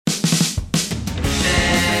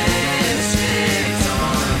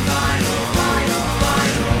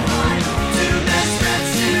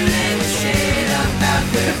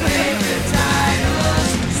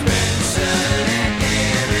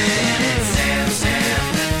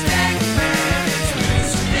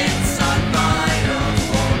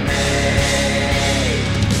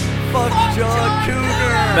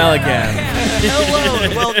Melican. Hello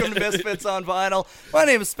and welcome to Misfits on Vinyl. My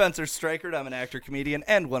name is Spencer Streichert. I'm an actor, comedian,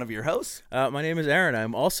 and one of your hosts. My name is Aaron.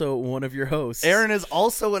 I'm also one of your hosts. Aaron is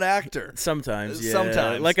also an actor. Sometimes, yeah.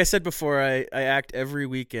 Sometimes. Like I said before, I act every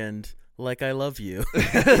weekend like I love you.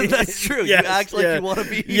 That's true. Yes, you act like you want to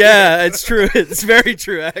be here. Yeah, it's true. It's very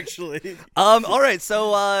true, actually. All right,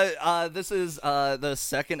 so this is the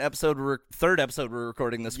third episode we're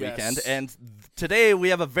recording this weekend, and today we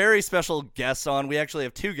have a very special guest on. We actually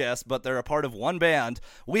have two guests, but they're a part of one band.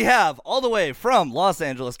 We have, all the way from Los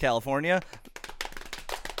Angeles, California,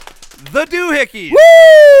 the Doohickeys.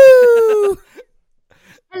 Woo!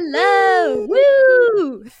 Hello!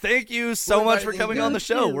 Woo! Thank you so much for coming on the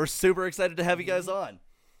show. We're super excited to have you guys on.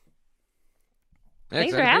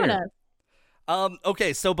 Thanks for having us.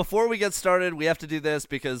 Okay, so before we get started, we have to do this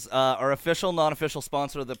because our official, non-official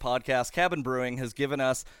sponsor of the podcast, Cabin Brewing, has given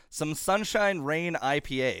us some Sunshine Rain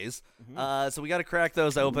IPAs. So we got to crack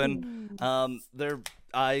those open.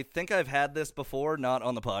 I think I've had this before, not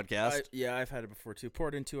on the podcast. I've had it before too.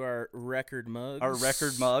 Poured into our record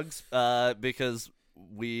mugs. Because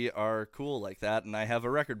we are cool like that, and I have a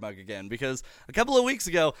record mug again because a couple of weeks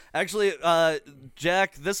ago, actually,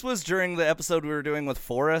 Jack, this was during the episode we were doing with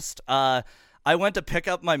Forrest. I went to pick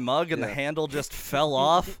up my mug, and the handle just fell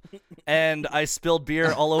off, and I spilled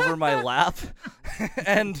beer all over my lap,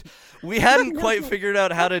 and we hadn't quite figured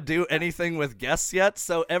out how to do anything with guests yet,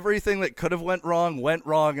 so everything that could have went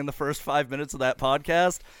wrong in the first 5 minutes of that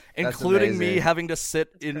podcast, including me having to sit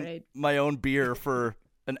in my own beer for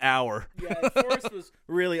an hour. Yeah, Forrest was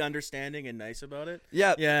really understanding and nice about it.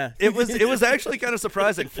 Yeah. It was actually kind of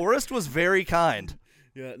surprising. Forrest was very kind.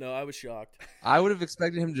 Yeah, no, I was shocked. I would have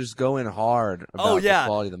expected him to just go in hard about the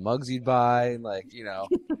quality of the mugs he'd buy,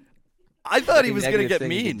 I thought he was going to get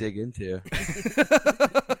mean. Dig into.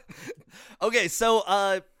 Okay,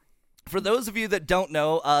 so for those of you that don't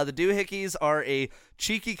know, the Doohickeys are a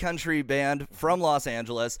cheeky country band from Los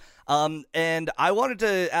Angeles, and I wanted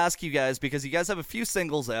to ask you guys, because you guys have a few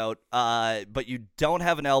singles out, but you don't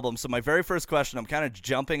have an album, so my very first question, I'm kind of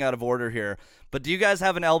jumping out of order here, but do you guys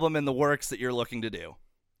have an album in the works that you're looking to do?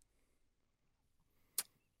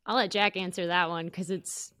 I'll let Jack answer that one because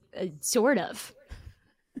it's sort of.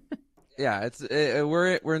 Yeah,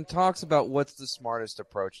 we're in talks about what's the smartest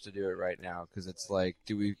approach to do it right now, because it's like,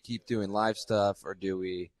 do we keep doing live stuff or do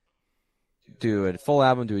we do a full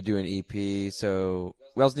album? Do we do an EP? So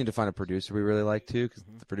we also need to find a producer we really like too, because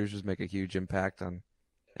the producers make a huge impact on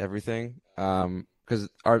everything. Because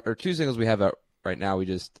our two singles we have out right now, we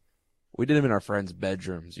did them in our friends'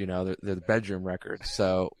 bedrooms. They're the bedroom records.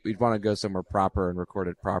 So we'd want to go somewhere proper and record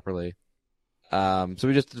it properly. So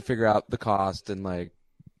we just had to figure out the cost and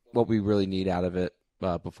what we really need out of it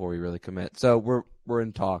before we really commit. So we're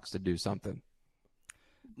in talks to do something.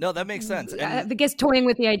 No, that makes sense. And I guess toying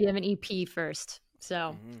with the idea of an EP first.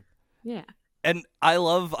 So, yeah. And I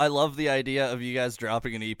love the idea of you guys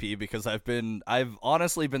dropping an EP, because I've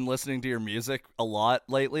honestly been listening to your music a lot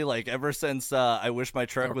lately. Like ever since I Wish My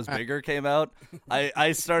Truck Was Bigger came out,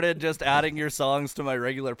 I started just adding your songs to my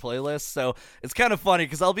regular playlist. So it's kind of funny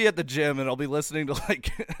because I'll be at the gym and I'll be listening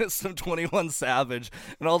to some 21 Savage,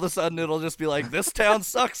 and all of a sudden it'll just be like, "This Town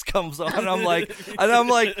Sucks" comes on, and I'm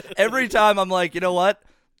like every time I'm like, you know what?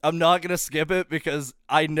 I'm not going to skip it because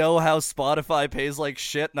I know how Spotify pays like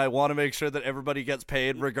shit, and I want to make sure that everybody gets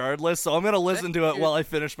paid regardless. So I'm going to listen to it while I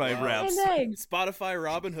finish my reps. Spotify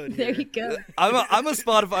Robin Hood There here. you go. I'm a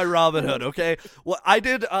Spotify Robin Hood, okay? Well, I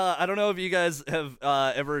did, I don't know if you guys have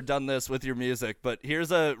ever done this with your music, but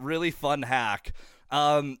here's a really fun hack.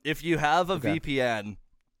 If you have a VPN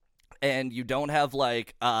and you don't have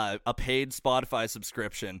a paid Spotify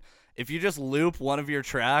subscription, if you just loop one of your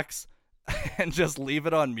tracks and just leave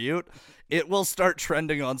it on mute, it will start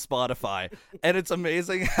trending on Spotify, and it's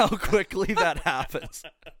amazing how quickly that happens.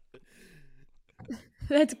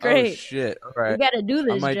 That's great. Oh shit! All right, you got to do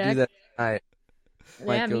this, I might Jack. do that tonight.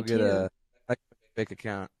 Yeah, Go me get too. a fake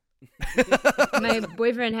account. My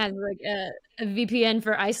boyfriend has a VPN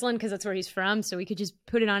for Iceland because that's where he's from, so we could just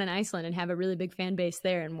put it on in Iceland and have a really big fan base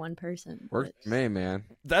there in one person. Works for me, man.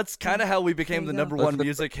 That's kind of how we became the There you number go. one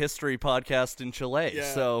music history podcast in Chile.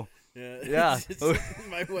 Yeah. So yeah. It's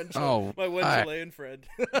my one alright. Chilean friend.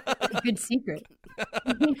 Good secret.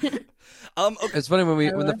 okay. It's funny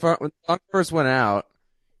when the song first went out,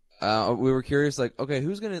 we were curious, okay,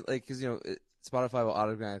 who's gonna because Spotify will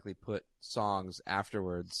automatically put songs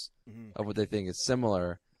afterwards of what they think is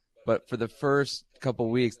similar. But for the first couple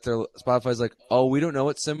weeks, Spotify's like, "Oh, we don't know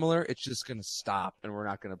what's similar. It's just gonna stop, and we're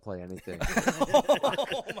not gonna play anything."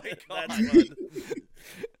 Oh my god! That's fun.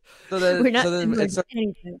 So then, We're not it similar to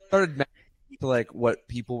anything. started to like what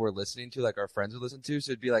people were listening to, like our friends would listen to.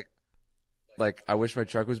 So it'd be like I wish my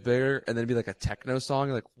truck was bigger, and then it'd be like a techno song.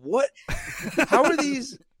 You're like, what? How are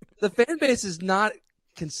these? The fan base is not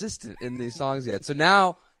consistent in these songs yet. So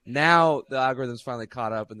now the algorithm's finally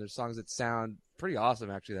caught up, and there's songs that sound pretty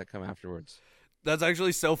awesome actually that come afterwards. That's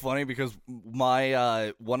actually so funny because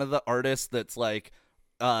my one of the artists that's like,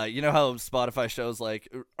 you know how Spotify shows like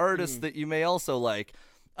artists that you may also like.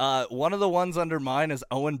 One of the ones under mine is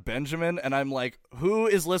Owen Benjamin, and I'm like, who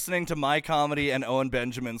is listening to my comedy and Owen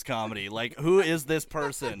Benjamin's comedy? Like, who is this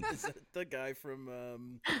person? Is that the guy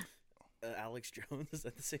from Alex Jones? Is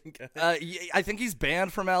that the same guy? I think he's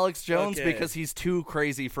banned from Alex Jones because he's too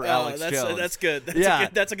crazy for Alex Jones. That's good.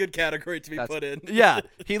 That's a good category to be put in. Yeah,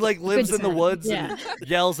 he like lives in the woods and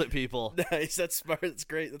yells at people. Nice, that's smart. That's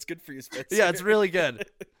great. That's good for you, Spencer. Yeah, it's really good.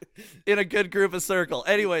 In a good group of circle.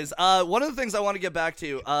 Anyways, one of the things I want to get back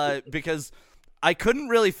to, because I couldn't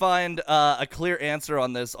really find a clear answer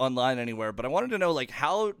on this online anywhere, but I wanted to know, like,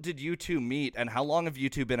 how did you two meet, and how long have you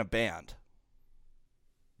two been a band?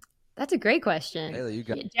 That's a great question. Haley, you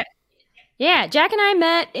got Yeah, Jack and I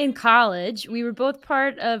met in college. We were both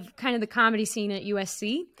part of kind of the comedy scene at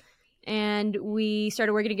USC, and we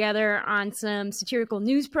started working together on some satirical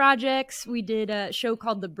news projects. We did a show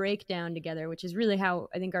called The Breakdown together, which is really how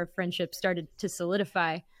I think our friendship started to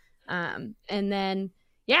solidify. And then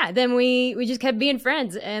we just kept being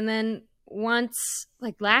friends. And then once,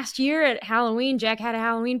 like last year at Halloween, Jack had a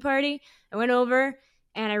Halloween party. I went over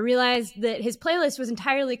and I realized that his playlist was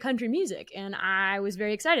entirely country music, and I was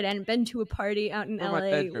very excited. I hadn't been to a party out in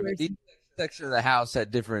LA. Each section of the house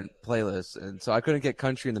had different playlists, and so I couldn't get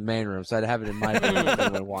country in the main room, so I'd have it in my room if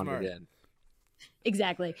anyone wandered in.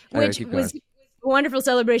 Exactly, which was a wonderful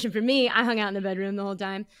celebration for me. I hung out in the bedroom the whole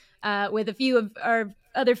time with a few of our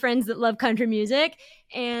other friends that love country music,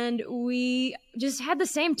 and we just had the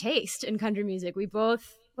same taste in country music. We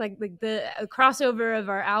both like the crossover of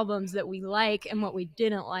our albums that we like and what we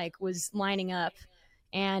didn't like was lining up,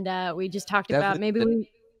 and we just talked about maybe we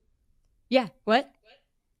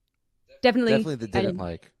definitely the didn't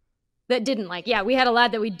like. That didn't like. Yeah, we had a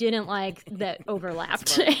lot that we didn't like that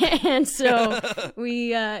overlapped. And so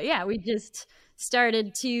we just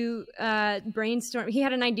started to brainstorm. He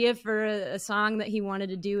had an idea for a song that he wanted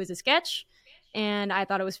to do as a sketch, and I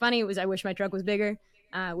thought it was funny. It was I Wish My Truck Was Bigger,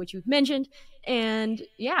 which you've mentioned. And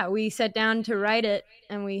yeah, we sat down to write it,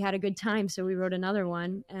 and we had a good time. So we wrote another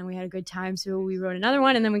one, and we had a good time. So we wrote another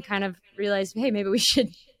one, and then we kind of realized, hey, maybe we should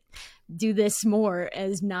do this more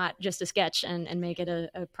as not just a sketch and make it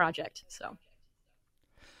a project. So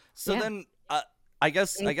then I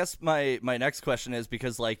guess my next question is,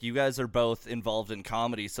 because like you guys are both involved in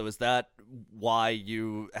comedy, so is that why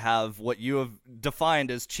you have what you have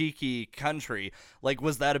defined as cheeky country? Like,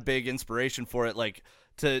 was that a big inspiration for it, like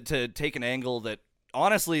to take an angle that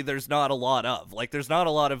honestly there's not a lot of? Like, there's not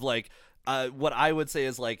a lot of like what I would say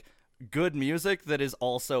is like good music that is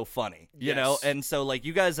also funny, you know? And so like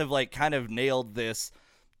you guys have like kind of nailed this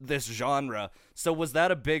genre. So was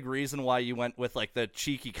that a big reason why you went with like the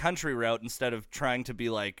cheeky country route instead of trying to be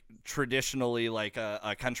like traditionally like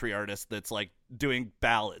a country artist that's like doing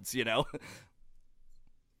ballads, you know?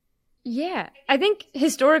 Yeah, I think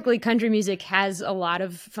historically country music has a lot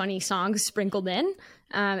of funny songs sprinkled in.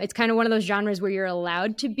 It's kind of one of those genres where you're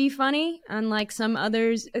allowed to be funny, unlike some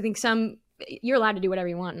others. I think you're allowed to do whatever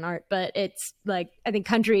you want in art, but it's like, I think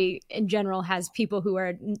country in general has people who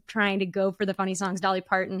are trying to go for the funny songs. Dolly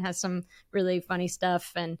Parton has some really funny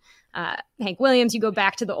stuff, and Hank Williams, you go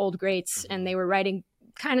back to the old greats, and they were writing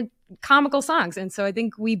kind of comical songs. And so I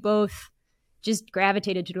think we both just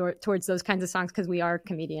gravitated towards those kinds of songs because we are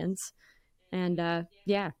comedians. And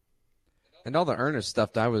yeah. And all the earnest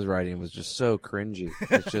stuff that I was writing was just so cringy.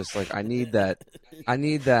 It's just like I need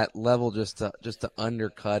that level just to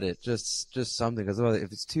undercut it, just something, because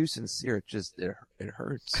if it's too sincere, it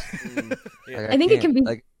hurts. Yeah. Like, I think it can be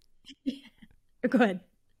like. Go ahead.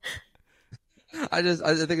 I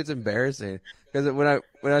think it's embarrassing because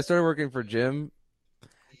when I started working for Jim,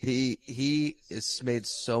 he is made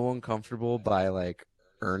so uncomfortable by like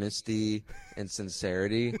earnesty and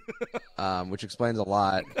sincerity, which explains a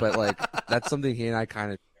lot, but like that's something he and I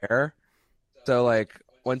kind of share. So like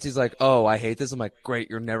once he's like, oh, I hate this, I'm like,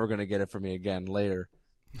 great, you're never gonna get it from me again later.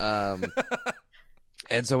 And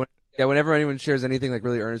so whenever anyone shares anything like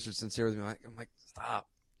really earnest or sincere with me, I'm like stop,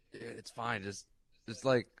 dude, it's fine, just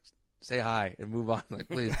like say hi and move on, like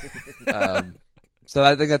please. So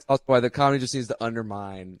I think that's also why the comedy just needs to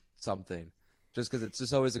undermine something, just because it's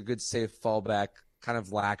just always a good safe fallback kind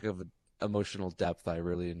of lack of emotional depth I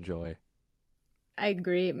really enjoy. I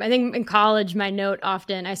agree. I think in college,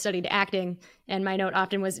 I studied acting, and my note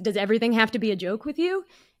often was, does everything have to be a joke with you?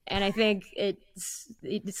 And I think it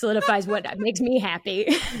solidifies what makes me happy.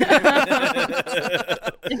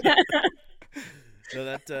 No,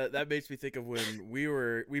 that makes me think of when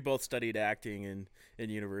we both studied acting in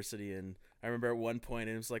university, and I remember at one point,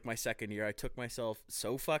 and it was like my second year, I took myself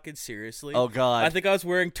so fucking seriously. Oh God! I think I was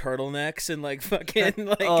wearing turtlenecks and like fucking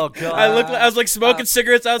like. Oh God! I was like smoking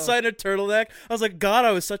cigarettes outside a turtleneck. I was like, God,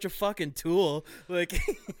 I was such a fucking tool. Like,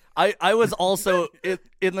 I was also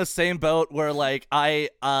in the same boat where like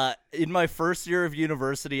in my first year of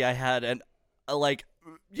university, I had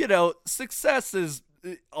success is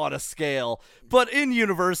on a scale, but in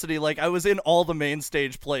university, like I was in all the main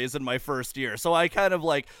stage plays in my first year, so I kind of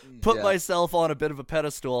like put myself on a bit of a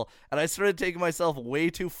pedestal, and I started taking myself way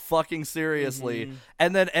too fucking seriously,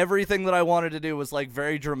 and then everything that I wanted to do was like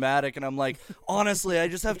very dramatic, and I'm like, honestly, I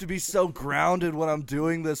just have to be so grounded when I'm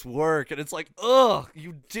doing this work, and it's like, ugh,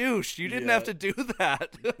 you douche, you didn't have to do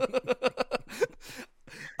that.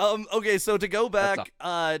 Okay, so to go back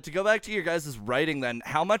to your guys' writing then,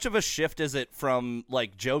 how much of a shift is it from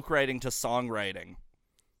like joke writing to songwriting?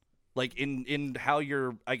 Like in how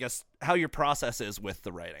your process is with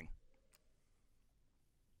the writing?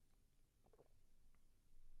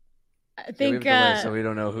 I think so we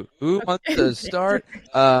don't know who wants to start.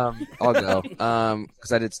 I'll go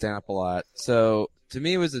because I did stand up a lot. So to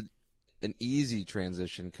me, it was an easy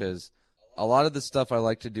transition because a lot of the stuff I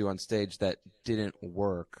like to do on stage that didn't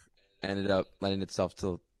work ended up lending itself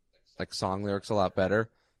to like song lyrics a lot better.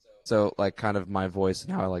 So like kind of my voice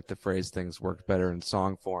and how I like to phrase things worked better in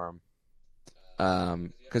song form.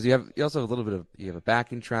 Because you also have a little bit of you have a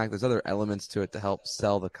backing track. There's other elements to it to help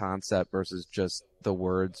sell the concept versus just the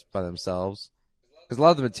words by themselves. Because a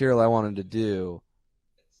lot of the material I wanted to do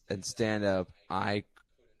in stand up, I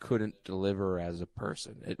couldn't deliver as a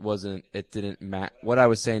person. What I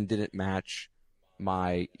was saying didn't match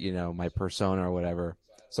my persona or whatever.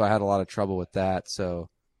 So I had a lot of trouble with that. So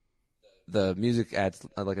the music adds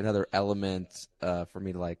like another element for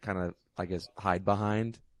me to like kind of, I guess, hide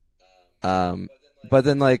behind. But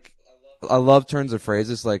then like I love turns of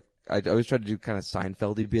phrases. Like I always try to do kind of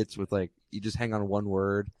Seinfeldy bits with like you just hang on one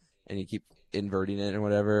word and you keep inverting it and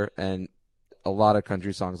whatever. And a lot of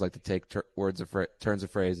country songs like to take turns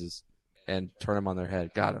of phrases and turn them on their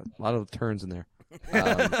head. God, a lot of turns in there.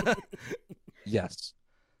 Yes.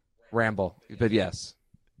 Ramble, but yes.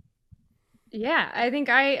 Yeah, I think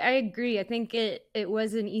I agree. I think it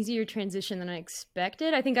was an easier transition than I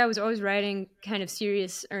expected. I think I was always writing kind of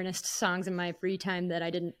serious, earnest songs in my free time that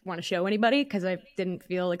I didn't want to show anybody because I didn't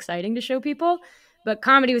feel exciting to show people. But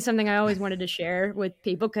comedy was something I always wanted to share with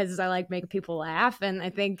people because I like making people laugh. And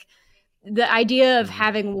I think the idea of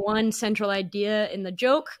having one central idea in the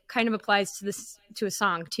joke kind of applies to a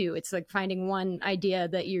song too. It's like finding one idea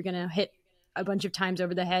that you're going to hit a bunch of times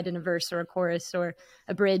over the head in a verse or a chorus or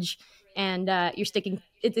a bridge. And you're sticking.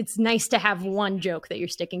 It's nice to have one joke that you're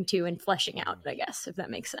sticking to and fleshing out, I guess, if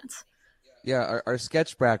that makes sense. Yeah, our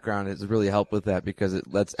sketch background has really helped with that because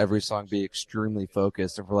it lets every song be extremely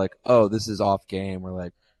focused. If we're like, oh, this is off game, we're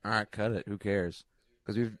like, all right, cut it. Who cares?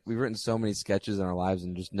 Because we've written so many sketches in our lives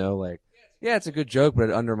and just know like, yeah, it's a good joke, but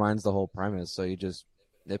it undermines the whole premise. So you just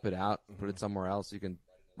nip it out, put it somewhere else. You can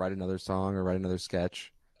write another song or write another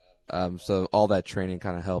sketch. So all that training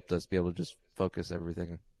kind of helped us be able to just focus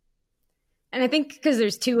everything. And I think because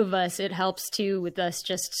there's two of us, it helps too with us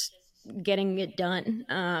just getting it done.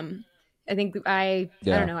 I think I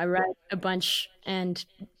don't know, I write a bunch and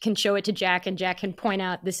can show it to Jack, and Jack can point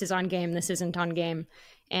out this is on game, this isn't on game,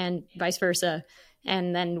 and vice versa.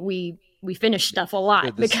 And then we finish stuff a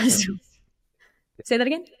lot because say that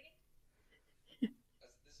again?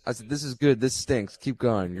 I said, this is good, this stinks, keep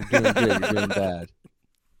going. You're doing good, you're doing bad.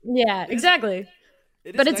 Yeah, exactly.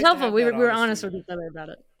 But it's helpful. We were honest with each other about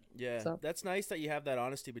it. Yeah, so. That's nice that you have that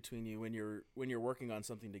honesty between you when you're working on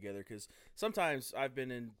something together. Because sometimes I've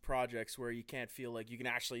been in projects where you can't feel like you can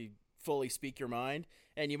actually fully speak your mind,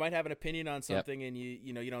 and you might have an opinion on something, and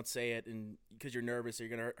you don't say it, and because you're nervous or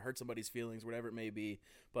you're gonna hurt somebody's feelings, whatever it may be.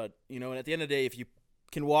 But and at the end of the day, if you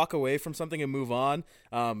can walk away from something and move on,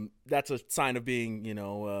 that's a sign of being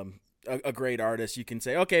a great artist. You can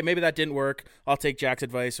say, okay, maybe that didn't work. I'll take Jack's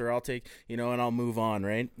advice, or I'll take, and I'll move on.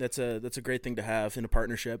 Right. That's a great thing to have in a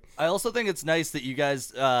partnership. I also think it's nice that you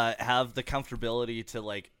guys have the comfortability to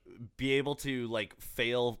like be able to like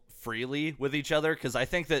fail freely with each other. Cause I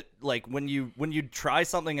think that like when you try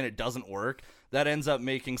something and it doesn't work, that ends up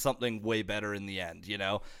making something way better in the end,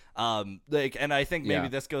 Like, and I think maybe Yeah.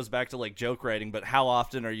 this goes back to like joke writing, but how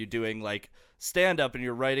often are you doing like stand up and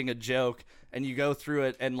you're writing a joke and you go through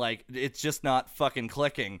it and like it's just not fucking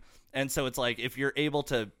clicking. And so it's like if you're able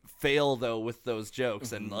to fail though with those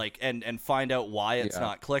jokes and like and find out why it's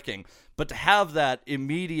not clicking, but to have that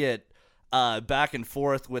immediate back and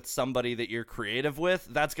forth with somebody that you're creative with,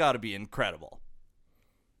 that's got to be incredible.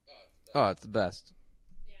 Oh, it's the best.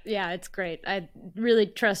 Yeah, it's great. I really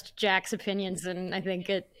trust Jack's opinions, and I think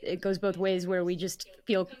it goes both ways where we just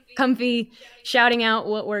feel comfy shouting out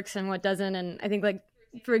what works and what doesn't. And I think, like,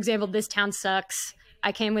 for example, This Town Sucks.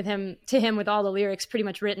 I came to him with all the lyrics pretty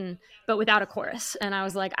much written, but without a chorus. And I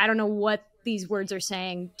was like, I don't know what these words are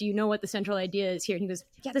saying. Do you know what the central idea is here? And he goes,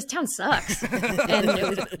 yeah, this town sucks. And it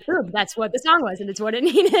was boom, that's what the song was, and it's what it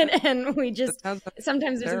needed. And we just,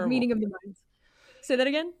 sometimes there's a meeting of the minds. Say that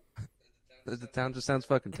again? The town just sounds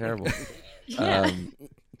fucking terrible. Yeah. Yeah,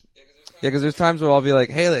 because there's times where I'll be like,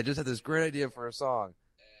 Haley, I just had this great idea for a song.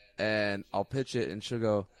 And I'll pitch it, and she'll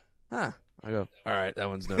go, huh. I go, all right, that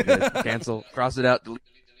one's no good. Cancel, cross it out,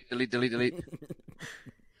 delete.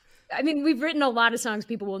 I mean, we've written a lot of songs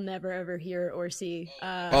people will never, ever hear or see.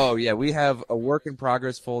 Oh, yeah, we have a work in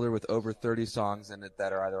progress folder with over 30 songs in it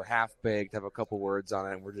that are either half-baked, have a couple words on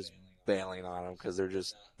it, and we're just bailing on them because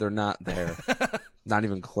they're not there. Not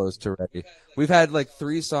even close to ready. We've had like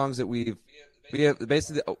 3 songs that we have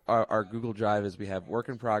basically our Google Drive is we have work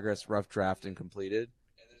in progress, rough draft, and completed.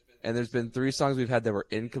 And there's been 3 songs we've had that were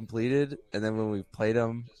incompleted, and then when we played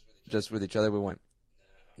them just with each other, we went,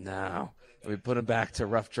 no. And we put them back to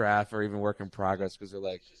rough draft or even work in progress because we're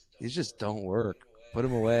like, these just don't work. Put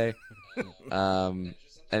them away. And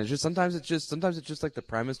it's just sometimes it's just like the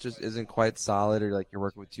premise just isn't quite solid, or like you're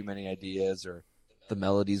working with too many ideas, or the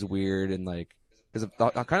melody's weird, and like because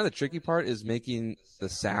kind of the tricky part is making the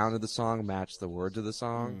sound of the song match the words of the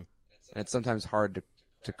song, and it's sometimes hard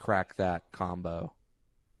to crack that combo.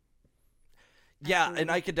 Yeah, and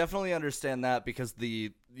I could definitely understand that because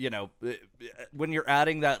when you're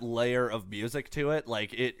adding that layer of music to it,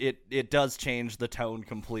 like it does change the tone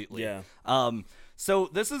completely. Yeah. So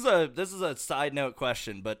this is a side note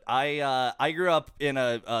question, but I grew up in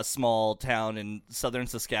a small town in southern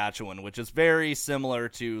Saskatchewan, which is very similar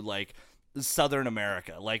to like Southern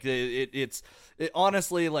America. Like it's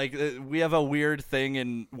honestly, like we have a weird thing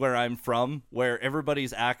in where I'm from where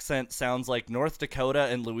everybody's accent sounds like North Dakota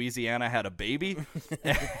and Louisiana had a baby.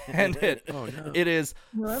 And it is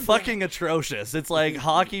fucking atrocious. It's like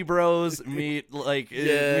Hockey Bros meets like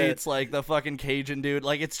the fucking Cajun dude.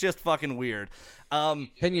 Like it's just fucking weird. Can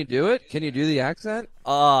you do it? Can you do the accent?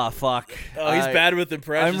 Fuck. Oh, he's bad with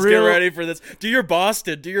impressions. I'm Get ready for this. Do your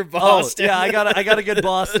Boston. Oh, yeah, I got a good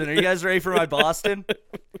Boston. Are you guys ready for my Boston?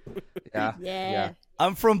 Yeah.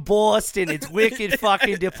 I'm from Boston. It's wicked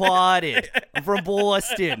fucking departed. I'm from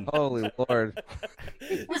Boston. Holy Lord.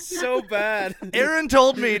 So bad. Aaron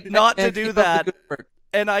told me not to And do keep up the that. good work.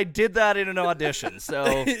 And I did that in an audition,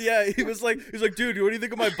 so... Yeah, he was like, dude, what do you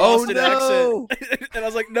think of my Boston accent? And I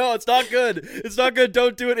was like, no, it's not good. It's not good.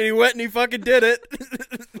 Don't do it. And he went and he fucking did it.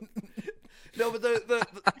 No, but the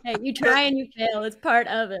Hey, you try and you fail. It's part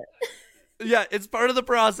of it. yeah, it's part of the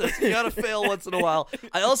process. You gotta fail once in a while.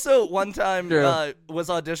 I also, one time, was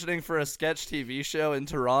auditioning for a sketch TV show in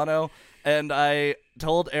Toronto, and I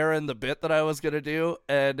told Aaron the bit that I was going to do,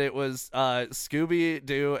 and it was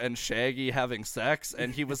Scooby-Doo and Shaggy having sex,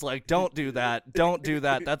 and he was like, don't do that,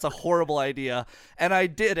 that's a horrible idea, and I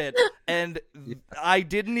did it, and I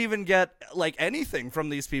didn't even get, like, anything from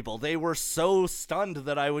these people. They were so stunned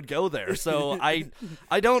that I would go there, so I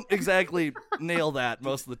don't exactly nail that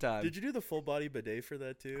most of the time. Did you do the full body bidet for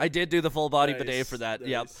that, too? I did do the full body bidet for that,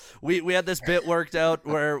 yep. We had this bit worked out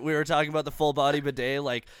where we were talking about the full body bidet,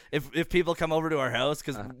 like, if people come over to our house,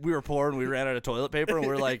 because we were poor and we ran out of toilet paper, and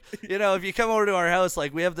we're like, if you come over to our house,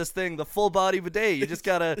 like, we have this thing, the full body bidet. You just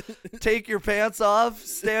gotta take your pants off,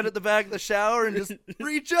 stand at the back of the shower, and just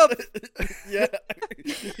reach up. Yeah.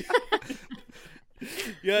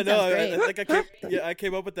 Yeah, no, I think I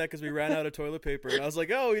came up with that because we ran out of toilet paper, and I was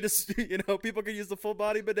like, oh, we just, people can use the full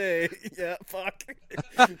body bidet. Yeah, fuck.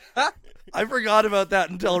 I forgot about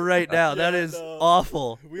that until right now. That is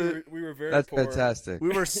awful. We were very That's poor. fantastic. We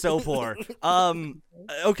were so poor.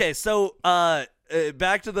 Okay, so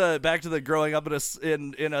back to the growing up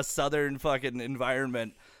in a southern fucking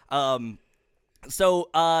environment. So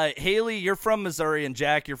Haley, you're from Missouri, and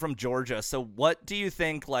Jack, you're from Georgia. So what do you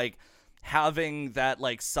think, like, having that,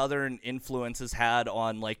 like, southern influence has had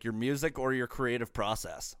on, like, your music or your creative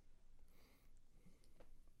process?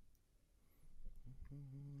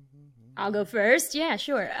 I'll go first. Yeah,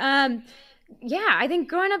 sure. Yeah, I think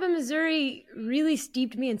growing up in Missouri really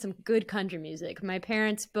steeped me in some good country music. My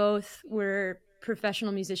parents both were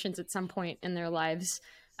professional musicians at some point in their lives,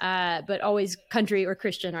 but always country or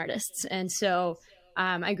Christian artists. And so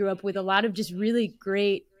I grew up with a lot of just really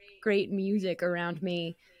great music around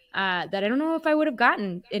me that I don't know if I would have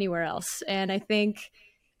gotten anywhere else. And I think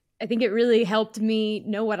it really helped me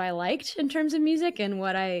know what I liked in terms of music and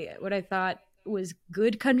what I thought was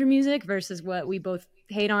good country music versus what we both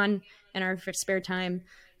hate on in our spare time.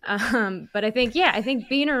 But I think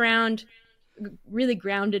being around really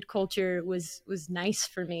grounded culture was nice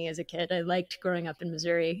for me as a kid. I liked growing up in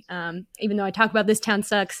Missouri. Even though I talk about this town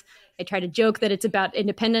sucks, I try to joke that it's about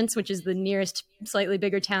Independence, which is the nearest slightly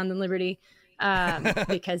bigger town than Liberty.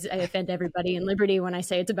 Because I offend everybody in Liberty when I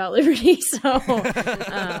say it's about Liberty. So,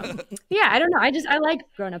 yeah, I don't know. I like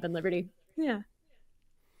growing up in Liberty. Yeah.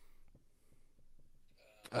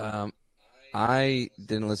 I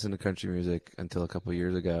didn't listen to country music until a couple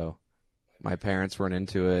years ago. My parents weren't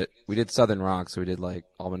into it. We did Southern rock, so we did like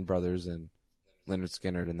Allman Brothers and Leonard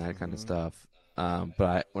Skinner and that kind of stuff.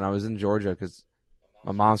 When I was in Georgia, because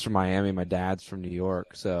my mom's from Miami, my dad's from New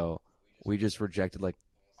York, so we just rejected like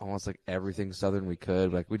almost like everything Southern we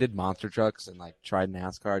could. Like we did monster trucks and like tried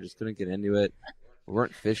NASCAR. I just couldn't get into it. We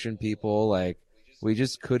weren't fishing people. Like we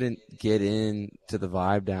just couldn't get into the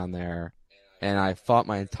vibe down there. And I fought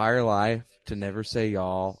my entire life to never say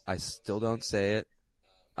y'all. I still don't say it.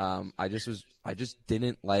 I just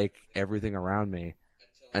didn't like everything around me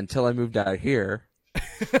until I moved out here,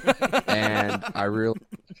 and I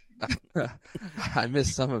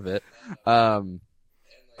missed some of it.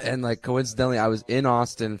 And like coincidentally, I was in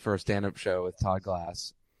Austin for a stand-up show with Todd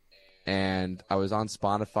Glass, and I was on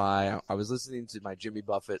Spotify. I was listening to my Jimmy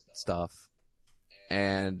Buffett stuff,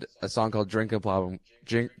 and a song called "Drinking Problem"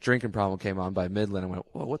 came on by Midland. I went,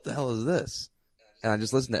 "Whoa, what the hell is this?" And I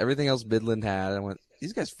just listened to everything else Midland had, and I went,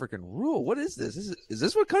 "These guys freaking rule! What is this? Is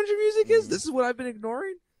this what country music is? This is what I've been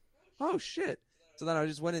ignoring? Oh shit!" So then I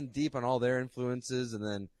just went in deep on all their influences, and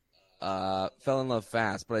then fell in love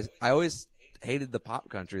fast. But I always hated the pop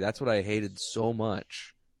country. That's what I hated so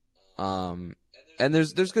much. And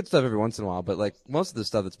there's good stuff every once in a while, but like most of the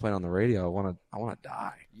stuff that's playing on the radio, I wanna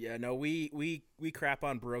die. Yeah, no, we crap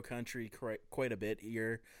on bro country quite a bit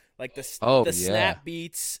here. Like the snap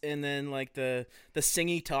beats and then like the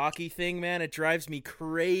singy talky thing, man, it drives me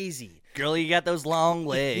crazy. Girl, you got those long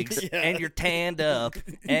legs, and you're tanned up,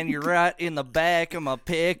 and you're right in the back of my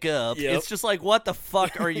pickup. Yep. It's just like, what the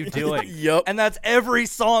fuck are you doing? Yep. And that's every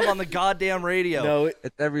song on the goddamn radio. No,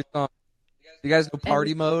 It's every song. You guys go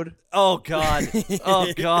party mode? Oh god.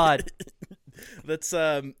 Oh god. That's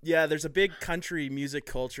there's a big country music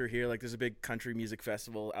culture here. Like there's a big country music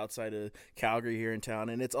festival outside of Calgary here in town,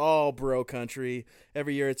 and it's all bro country.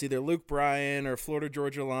 Every year it's either Luke Bryan or Florida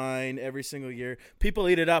Georgia Line. Every single year people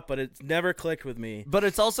eat it up, but it's never clicked with me. But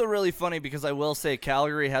it's also really funny because I will say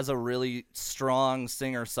Calgary has a really strong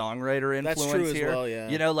singer-songwriter influence That's true here. As well, yeah.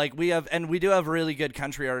 You know, like we do have really good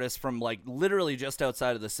country artists from like literally just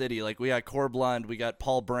outside of the city. Like we got Cor Blund, we got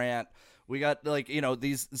Paul Brandt. We got like, you know,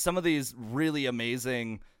 some of these really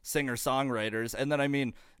amazing singer-songwriters. And then, I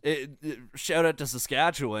mean, shout out to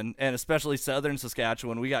Saskatchewan, and especially Southern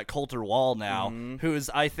Saskatchewan. We got Coulter Wall now, who is,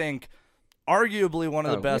 I think, arguably one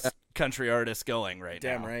of the best country artists going right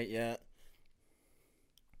now. Damn right, yeah.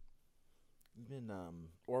 Even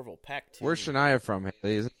Orville Peck, too. Where's Shania from?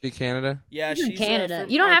 Isn't she Canada? Yeah, She's she's from Canada.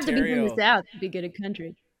 from You don't have to Ontario. be from the South to be good at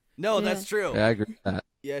country. No, that's true. Yeah, I agree with that.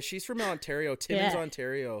 Yeah, she's from Ontario. Timmins,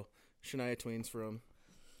 Ontario. Shania Twain's from.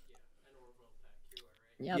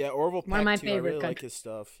 Yep. Yeah, Orville Peck, One of my too. I favorite really like country. his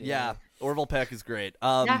stuff. Yeah, Orville Peck is great.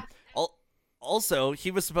 Yeah. Also, he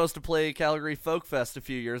was supposed to play Calgary Folk Fest a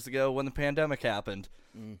few years ago when the pandemic happened.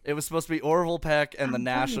 It was supposed to be Orville Peck and the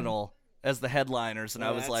National as the headliners, and I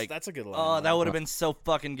was like, that's a good line. oh, that would have been so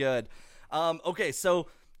fucking good. Okay, so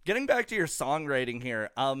getting back to your songwriting here,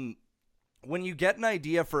 when you get an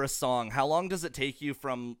idea for a song, how long does it take you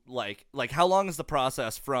from like how long is the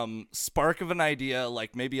process from spark of an idea,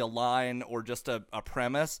 like maybe a line or just a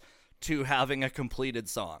premise, to having a completed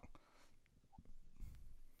song?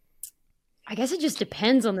 I guess it just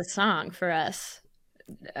depends on the song for us.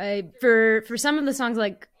 For some of the songs,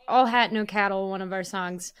 like All Hat No Cattle, one of our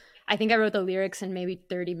songs, I think I wrote the lyrics in maybe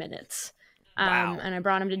 30 minutes. Wow. And I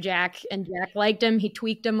brought them to Jack, and Jack liked them. He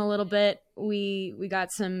tweaked them a little bit. We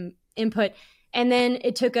got some input, and then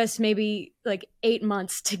it took us maybe like 8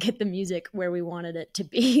 months to get the music where we wanted it to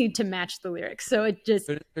be to match the lyrics. So it just,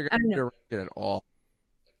 I didn't figure I don't know. it at all.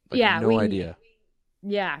 Like, Yeah, no idea.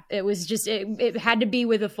 Yeah, it was just, it had to be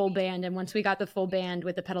with a full band. And once we got the full band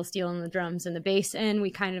with the pedal steel and the drums and the bass in, we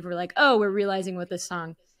kind of were like, oh, we're realizing what this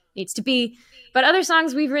song needs to be. But other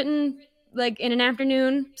songs we've written like in an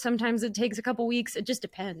afternoon. Sometimes it takes a couple weeks. It just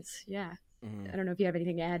depends. Yeah. I don't know if you have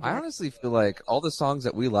anything to add, Jack. I honestly feel like all the songs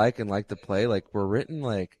that we like and like to play, like, were written,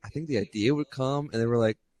 like, I think the idea would come, and they were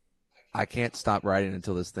like, I can't stop writing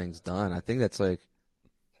until this thing's done. I think that's like,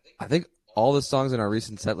 I think all the songs in our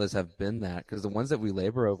recent set list have been that, because the ones that we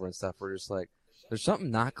labor over and stuff, we're just like, there's something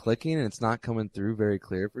not clicking, and it's not coming through very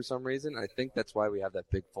clear for some reason. I think that's why we have that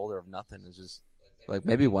big folder of nothing. It's just, like,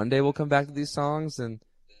 maybe one day we'll come back to these songs, and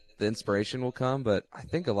the inspiration will come, but I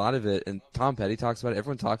think a lot of it, and Tom Petty talks about it,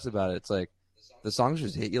 everyone talks about it, it's like, the songs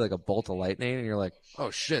just hit you like a bolt of lightning, and you're like,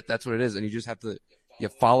 oh shit, that's what it is, and you just have to, you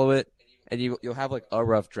follow it, and you'll have like a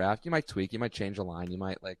rough draft. You might tweak, you might change a line, you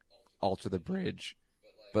might like alter the bridge,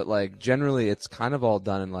 but like generally it's kind of all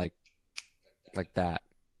done in like that,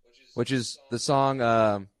 which is the song,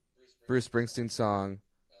 Bruce Springsteen's song,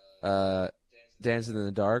 Dancing in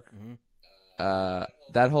the Dark.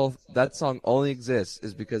 That song only exists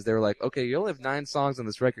is because they were like, okay, you only have 9 songs on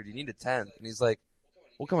this record, you need a 10th, and he's like,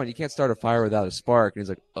 well, come on, you can't start a fire without a spark. And he's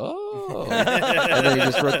like, oh. And then he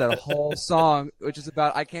just wrote that whole song, which is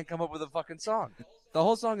about, I can't come up with a fucking song. The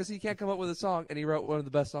whole song is he can't come up with a song, and he wrote one of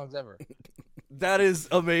the best songs ever. That is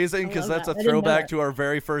amazing, because that's a throwback to our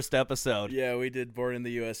very first episode. Yeah, we did Born in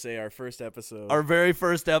the USA, our first episode. Our very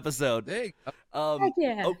first episode. Hey. Heck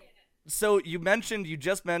yeah. So you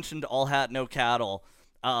just mentioned All Hat, No Cattle.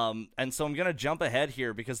 And so I'm going to jump ahead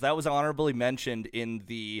here, because that was honorably mentioned in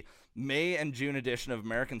the May and June edition of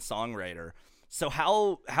American Songwriter. So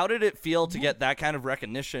how did it feel to get that kind of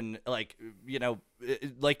recognition? Like, you know,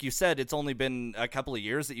 like you said, it's only been a couple of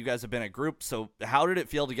years that you guys have been a group. So how did it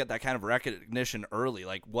feel to get that kind of recognition early?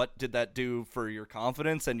 Like, what did that do for your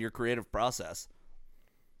confidence and your creative process?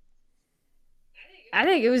 I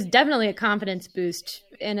think it was definitely a confidence boost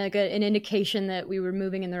and an indication that we were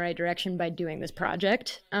moving in the right direction by doing this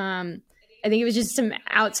project. I think it was just some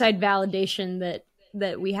outside validation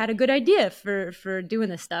that we had a good idea for doing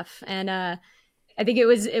this stuff. And I think it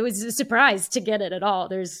was a surprise to get it at all.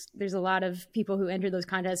 There's a lot of people who enter those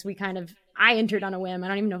contests. I entered on a whim. I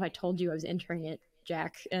don't even know if I told you I was entering it,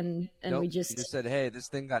 Jack. And Nope, we you just said, hey, this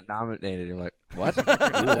thing got nominated. You're like, what?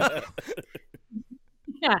 Cool.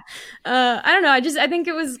 yeah. I don't know. I think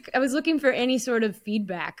I was looking for any sort of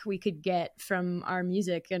feedback we could get from our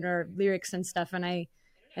music and our lyrics and stuff. And I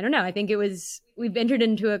don't know. I think we've entered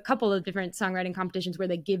into a couple of different songwriting competitions where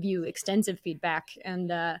they give you extensive feedback,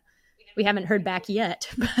 and we haven't heard back yet.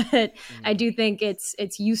 But I do think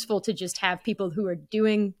it's useful to just have people who are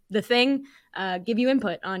doing the thing give you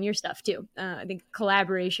input on your stuff too. I think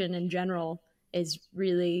collaboration in general is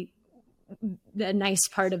really a nice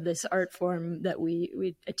part of this art form that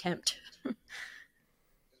we attempt.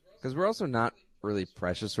 Because we're also not really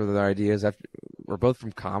precious with our ideas. We're both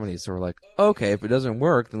from comedy, so we're like, okay, if it doesn't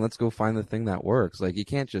work, then let's go find the thing that works. Like, you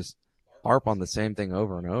can't just harp on the same thing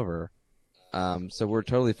over and over. So we're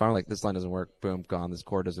totally fine. Like, this line doesn't work, boom, gone. This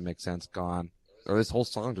chord doesn't make sense, gone. Or this whole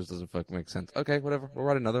song just doesn't fucking make sense. Okay, whatever. We'll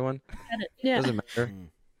write another one. Yeah. Doesn't matter.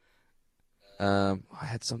 I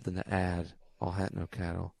had something to add. All Hat, No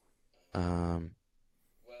Cattle.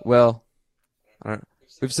 Well,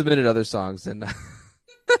 we've submitted other songs and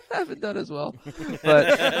haven't done as well.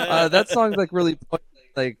 But that song's like really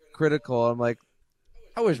like critical. I'm like,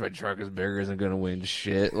 I wish my truck is bigger isn't gonna win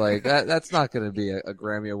shit. Like that's not gonna be a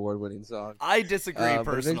Grammy Award winning song. I disagree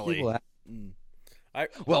personally.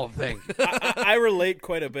 Well, thank you. I relate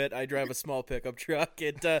quite a bit. I drive a small pickup truck.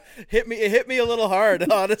 It hit me a little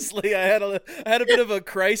hard. Honestly, I had a bit of a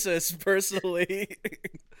crisis personally.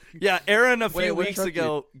 Yeah, Aaron a few what weeks truck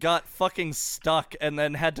ago got fucking stuck and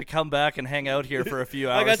then had to come back and hang out here for a few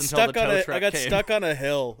hours I got until stuck the tow on a truck I got came. stuck on a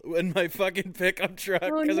hill in my fucking pickup truck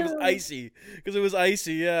Oh, because it was no. icy. Because it was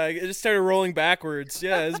icy. Yeah, it just started rolling backwards.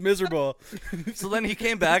 Yeah, it was miserable. So then he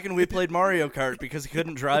came back and we played Mario Kart because he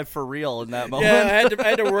couldn't drive for real in that moment. Yeah, I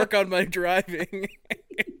had to work on my driving.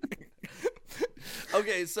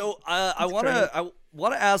 Okay, so I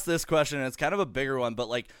want to ask this question, and it's kind of a bigger one, but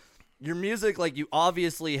like your music, like you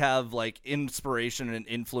obviously have like inspiration and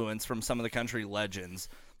influence from some of the country legends,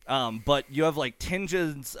 but you have like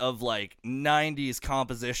tinges of like 90s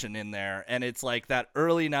composition in there, and it's like that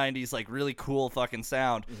early 90s like really cool fucking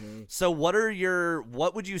sound. Mm-hmm. So what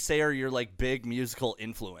would you say are your like big musical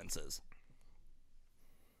influences?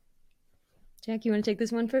 Jack, you want to take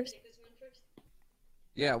this one first?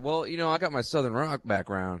 Yeah, well, I got my Southern rock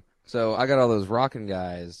background, so I got all those rockin'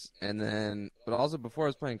 guys, but also before I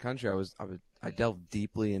was playing country, I delved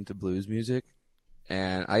deeply into blues music,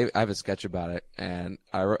 and I have a sketch about it, and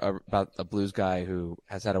I wrote about a blues guy who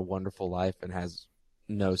has had a wonderful life and has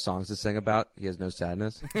no songs to sing about. He has no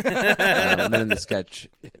sadness. And then in the sketch,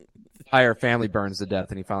 entire family burns to death,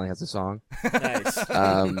 and he finally has a song. Nice.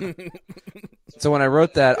 So when I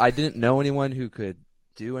wrote that, I didn't know anyone who could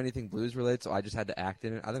do anything blues related, so I just had to act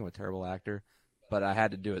in it. I think I'm a terrible actor, but I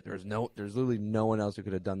had to do it. There's literally no one else who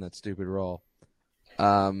could have done that stupid role.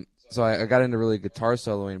 So I got into really guitar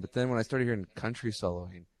soloing, but then when I started hearing country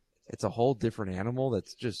soloing, it's a whole different animal.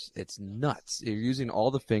 It's nuts. You're using all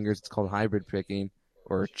the fingers. It's called hybrid picking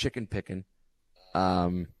or chicken picking.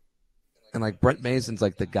 And like Brent Mason's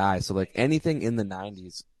like the guy. So like anything in the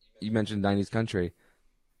 90s, you mentioned 90s country,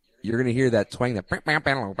 you're going to hear that twang.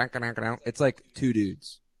 It's like two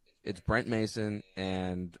dudes. It's Brent Mason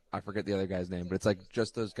and I forget the other guy's name, but it's like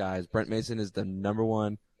just those guys. Brent Mason is the number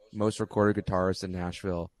one most recorded guitarist in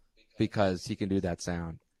Nashville because he can do that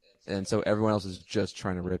sound. And so everyone else is just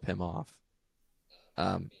trying to rip him off.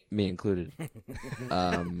 Me included.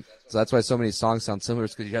 So that's why so many songs sound similar,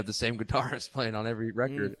 because you have the same guitarist playing on every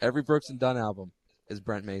record. Every Brooks and Dunn album is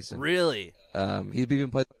Brent Mason. Really? He's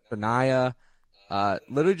even played Shania.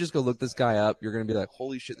 Literally just go look this guy up. You're going to be like,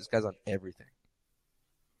 holy shit, this guy's on everything.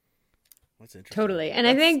 That's interesting. Totally. And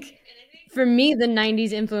I think for me, the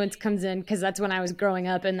 90s influence comes in because that's when I was growing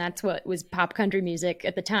up and that's what was pop country music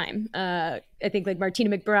at the time. I think like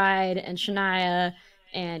Martina McBride and Shania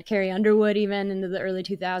and Carrie Underwood, even into the early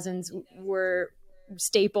 2000s, were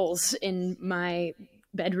staples in my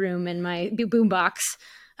bedroom and my boombox.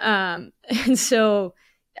 And so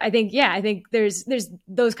I think there's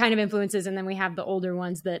those kind of influences. And then we have the older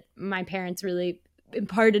ones that my parents really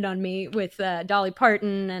imparted on me with Dolly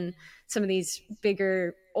Parton and some of these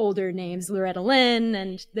bigger older names, Loretta Lynn,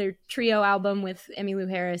 and their trio album with Emmylou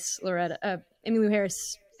Harris, Linda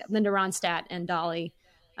Ronstadt, and Dolly.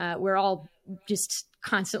 We're all just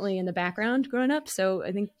constantly in the background growing up, so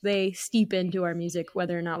I think they steep into our music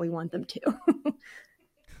whether or not we want them to.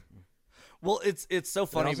 Well, it's so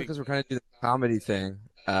funny because we're kind of doing the comedy thing.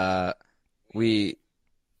 We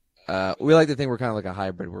like to think we're kind of like a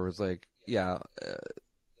hybrid, where it's like,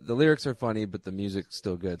 the lyrics are funny, but the music's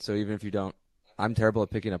still good. So even if you don't, I'm terrible at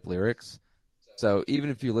picking up lyrics. So even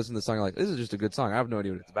if you listen to the song, you're like, this is just a good song. I have no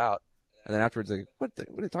idea what it's about. And then afterwards, like, what are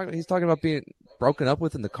you talking about? He's talking about being broken up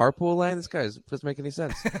with in the carpool lane. This guy doesn't make any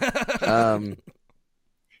sense.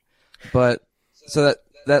 But so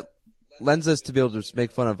that lends us to be able to just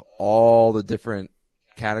make fun of all the different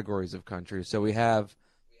categories of country. So we have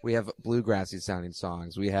bluegrassy sounding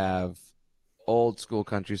songs. We have old school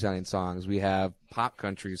country sounding songs. We have pop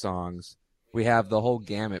country songs. We have the whole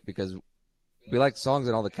gamut, because we like songs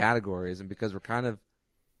in all the categories, and because we're kind of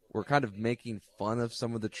making fun of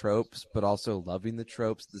some of the tropes, but also loving the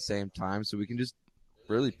tropes at the same time. So we can just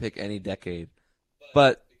really pick any decade.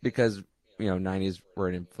 But because 90s were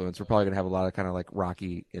an influence, we're probably gonna have a lot of kind of like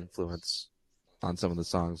rocky influence on some of the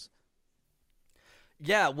songs.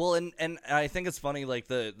 Yeah, well, and I think it's funny, like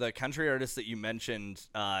the country artists that you mentioned,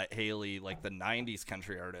 Haley, like the 90s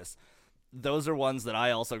country artists, those are ones that I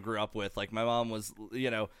also grew up with. Like my mom was,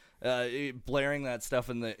 blaring that stuff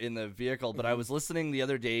in the vehicle, but I was listening the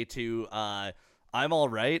other day to I'm All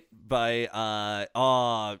Right by,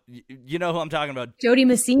 you know who I'm talking about? Jody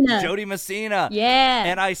Messina. Jody Messina. Yeah.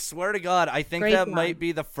 And I swear to God, I think Great that one. might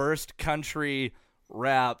be the first country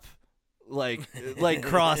rap like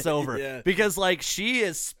crossover. Yeah. Because like she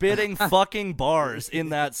is spitting fucking bars in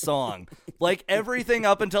that song. Like everything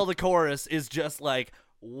up until the chorus is just like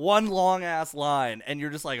one long ass line, and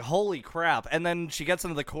you're just like, holy crap. And then she gets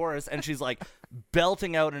into the chorus and she's like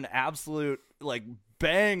belting out an absolute like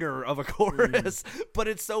banger of a chorus. But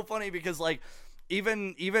it's so funny because like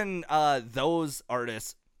even those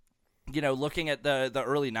artists, looking at the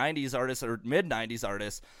early 90s artists or mid 90s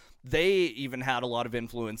artists, they even had a lot of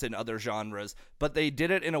influence in other genres, but they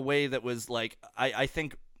did it in a way that was like, I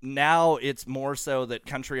think now it's more so that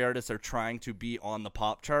country artists are trying to be on the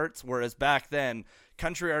pop charts, whereas back then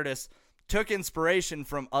country artists took inspiration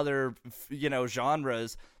from other,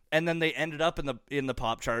 genres, and then they ended up in the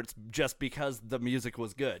pop charts just because the music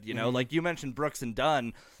was good. Like you mentioned Brooks and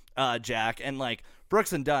Dunn, Jack, and like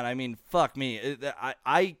Brooks and Dunn, I mean, fuck me.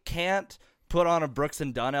 I can't put on a Brooks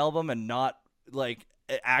and Dunn album and not like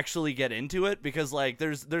actually get into it, because like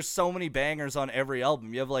there's so many bangers on every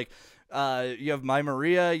album. You have like you have My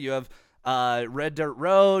Maria, you have Red Dirt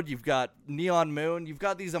Road, you've got Neon Moon, you've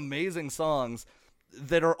got these amazing songs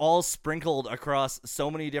that are all sprinkled across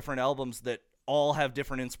so many different albums that all have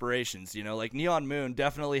different inspirations. Like Neon Moon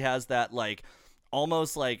definitely has that like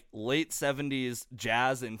almost like late 70s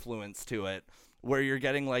jazz influence to it, where you're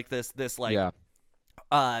getting like this like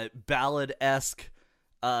ballad-esque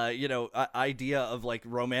idea of like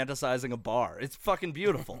romanticizing a bar. It's fucking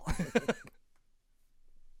beautiful.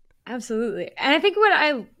 Absolutely. And I think what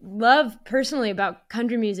I love personally about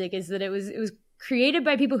country music is that it was created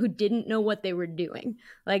by people who didn't know what they were doing.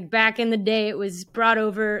 Like back in the day, it was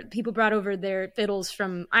people brought over their fiddles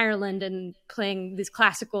from Ireland and playing these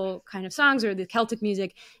classical kind of songs or the Celtic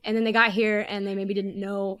music. And then they got here and they maybe didn't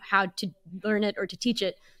know how to learn it or to teach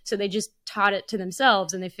it. So they just taught it to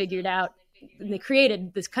themselves and they figured out, and they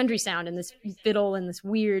created this country sound and this fiddle and this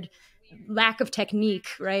weird lack of technique,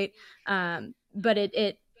 right? But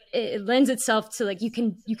it lends itself to like you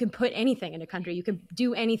can put anything into country, you can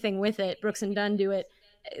do anything with it. Brooks and Dunn do it.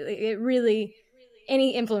 It really,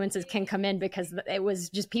 any influences can come in because it was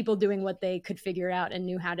just people doing what they could figure out and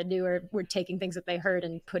knew how to do, or were taking things that they heard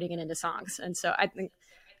and putting it into songs. And so I think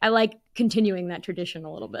I like continuing that tradition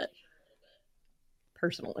a little bit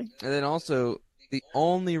personally. And then also, the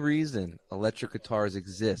only reason electric guitars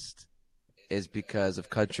exist is because of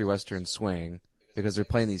country western swing, because they're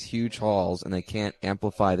playing these huge halls and they can't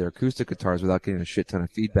amplify their acoustic guitars without getting a shit ton of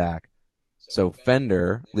feedback. So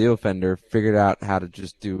Leo Fender, figured out how to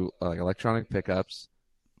just do like electronic pickups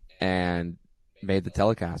and made the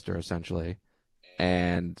Telecaster essentially.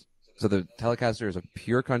 And so the Telecaster is a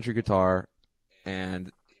pure country guitar,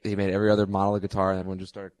 and he made every other model of guitar, and everyone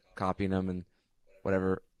just started copying them and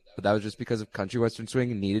whatever. But that was just because of country western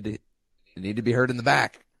swing and needed to be heard in the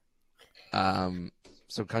back.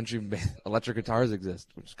 So country electric guitars exist,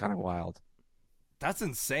 which is kind of wild. That's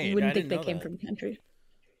insane. You wouldn't think they came from country.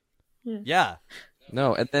 Yeah.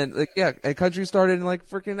 No, and then and country started in like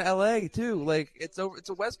freaking LA too. Like it's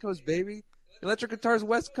a West Coast baby. Electric guitars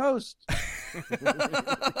West Coast.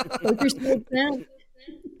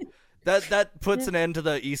 That puts an end to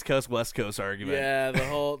the East Coast West Coast argument. Yeah,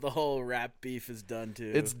 the whole rap beef is done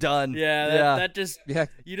too. It's done. Yeah, that just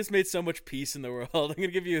you just made so much peace in the world. I'm gonna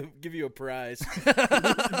give you a prize,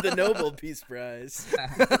 the Nobel Peace Prize.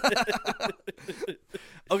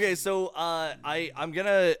 Okay, so I'm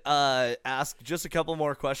gonna ask just a couple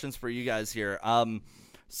more questions for you guys here.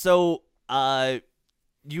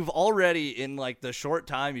 You've already, in like the short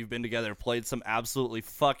time you've been together, played some absolutely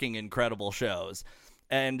fucking incredible shows.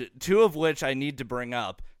 And two of which I need to bring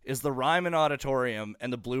up is the Ryman Auditorium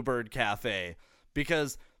and the Bluebird Cafe,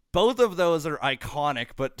 because both of those are iconic,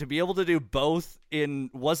 but to be able to do both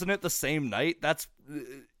wasn't it the same night? That's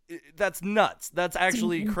nuts. That's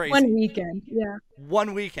actually crazy. One weekend, yeah.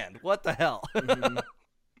 One weekend. What the hell? Mm-hmm.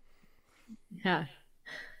 Yeah.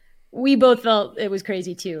 We both felt it was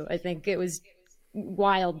crazy too. I think it was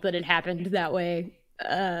wild that it happened that way.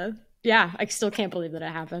 Yeah, I still can't believe that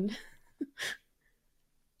it happened.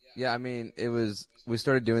 Yeah, I mean, we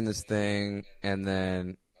started doing this thing, and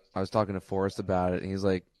then I was talking to Forrest about it, and he's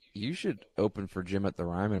like, you should open for Jim at the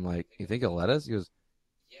Ryman. I'm like, you think he'll let us? He goes,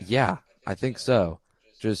 yeah, I think so.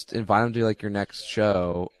 Just invite him to like your next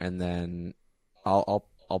show, and then I'll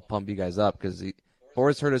pump you guys up, because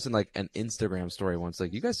Forrest heard us in like an Instagram story once,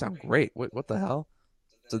 like, you guys sound great. What the hell?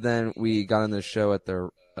 So then we got on this show at the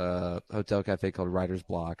hotel cafe called Writer's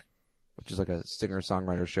Block, which is like a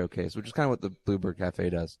singer-songwriter showcase, which is kind of what the Bluebird Cafe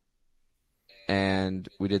does. And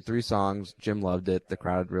we did 3 songs. Jim loved it. The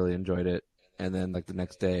crowd really enjoyed it. And then like the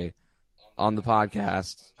next day on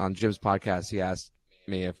Jim's podcast, he asked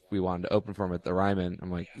me if we wanted to open for him at the Ryman.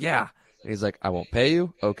 I'm like, yeah. And he's like, I won't pay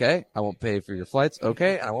you. Okay. I won't pay for your flights.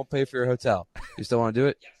 Okay. And I won't pay for your hotel. You still want to do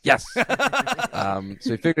it? Yes.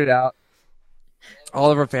 So we figured it out.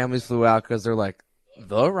 All of our families flew out because they're like,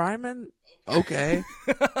 the Ryman? Okay.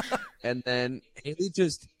 And then Haley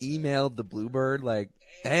just emailed the Bluebird like,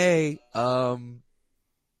 hey,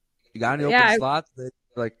 you got any open slots? They're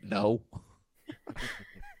like, no.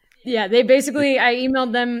 Yeah, they basically, I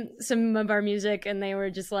emailed them some of our music and they were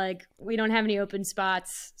just like, we don't have any open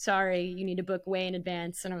spots. Sorry, you need to book way in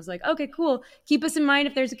advance. And I was like, okay, cool. Keep us in mind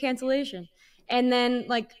if there's a cancellation. And then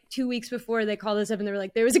like 2 weeks before, they called us up and they were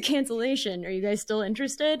like, there was a cancellation. Are you guys still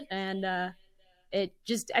interested? And I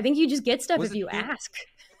think you just get stuff if you ask.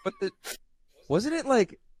 But wasn't it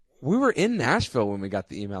like, we were in Nashville when we got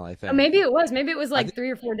the email, I think. Oh, maybe it was. Maybe it was like 3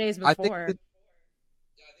 or 4 days before.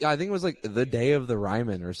 I think it was like the day of the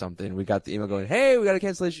Ryman or something. We got the email going, hey, we got a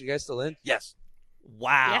cancellation. You guys still in? Yes.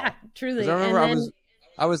 Wow. Yeah, truly. I remember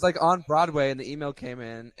I was like on Broadway and the email came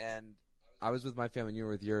in and I was with my family and you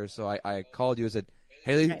were with yours. So I called you and said,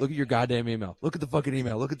 Haley, look at your goddamn email. Look at the fucking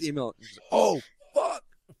email. Look at the email. Like, oh, fuck.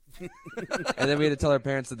 And then we had to tell our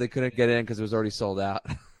parents that they couldn't get in because it was already sold out.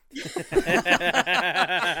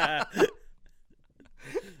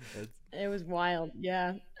 It was wild.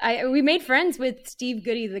 Yeah. We made friends with Steve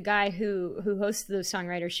Goody, the guy who hosts the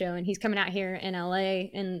songwriter show, and he's coming out here in LA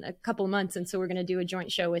in a couple of months. And so we're going to do a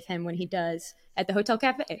joint show with him when he does at the Hotel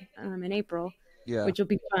Cafe in April, which will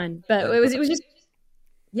be fun. But it was just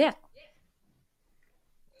Yeah.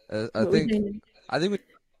 I What was think your name? I think we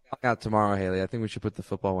should put it out tomorrow, Haley. I think we should put the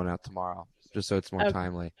football one out tomorrow, just so it's more Okay.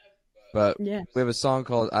 timely. But Yeah. we have a song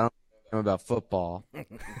called "I Don't Know About Football,"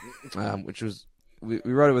 which was we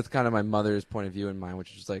wrote it with kind of my mother's point of view in mind,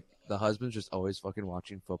 which is like the husband's just always fucking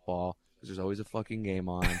watching football because there's always a fucking game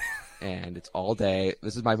on, and it's all day.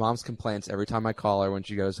 This is my mom's complaints every time I call her when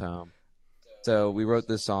she goes home. So we wrote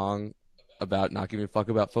this song about not giving a fuck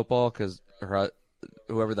about football because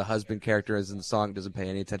whoever the husband character is in the song doesn't pay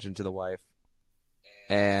any attention to the wife.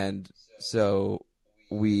 And so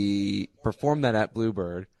we performed that at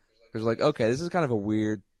Bluebird. It was like, okay, this is kind of a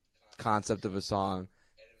weird concept of a song.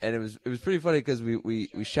 And it was pretty funny because we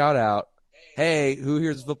shout out, hey, who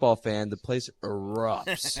here's a football fan? The place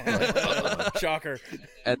erupts. Shocker.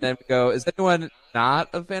 And then we go, is anyone not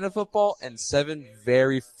a fan of football? And 7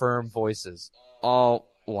 very firm voices, all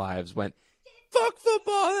wives, went, fuck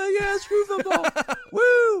football, yeah, screw football,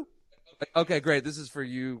 woo! Like, okay, great, this is for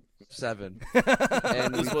you, 7.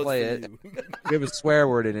 And we play it. We have a swear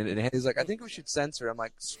word in it, and he's like, I think we should censor it. I'm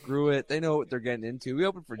like, screw it, they know what they're getting into. We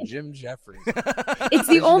opened for Jim Jeffries. It's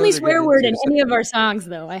the only swear word in any of our songs,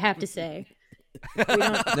 though, I have to say.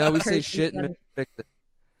 No, we say shit and fix it.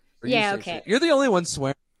 Yeah, okay. Shit. You're the only one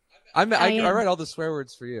swearing. I write all the swear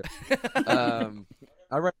words for you. I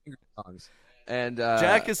write angry songs. And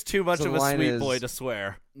Jack is too much so of a sweet boy to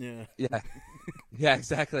swear. Yeah. Yeah,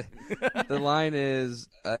 exactly. The line is,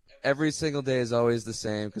 every single day is always the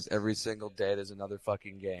same because every single day there's another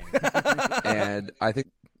fucking game. And I think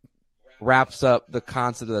wraps up the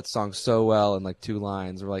concept of that song so well in like 2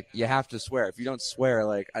 lines. We're like, you have to swear. If you don't swear,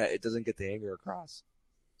 like it doesn't get the anger across.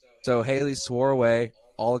 So Haley swore away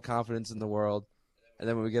all the confidence in the world. And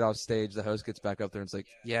then when we get off stage, the host gets back up there and it's like,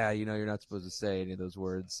 yeah, you know, you're not supposed to say any of those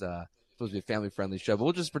words. It's supposed to be a family-friendly show, but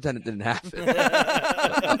we'll just pretend it didn't happen.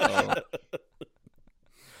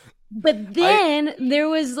 But then there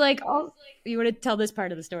was like, you want to tell this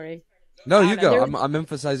part of the story? No, you go. I'm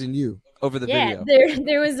emphasizing you over the video.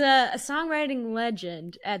 There was a songwriting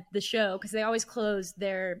legend at the show because they always close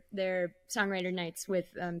their songwriter nights with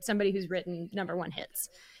somebody who's written #1 hits.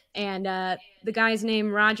 And the guy's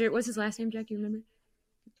name, Roger, what's his last name, Jack? Do you remember?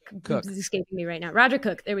 Cook. It's escaping me right now. Roger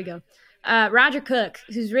Cook. There we go. Roger Cook,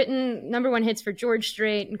 who's written #1 hits for George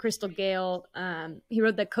Strait and Crystal Gale. He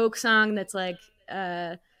wrote that Coke song that's like,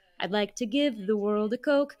 I'd like to give the world a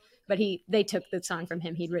Coke. But they took the song from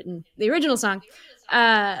him. He'd written the original song.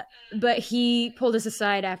 But he pulled us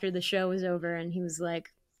aside after the show was over and he was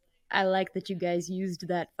like, I like that you guys used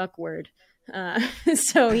that fuck word.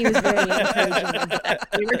 So he was very encouraging of that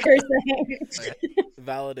we were cursing.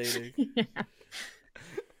 Validating. Yeah.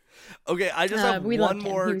 Okay, I just have one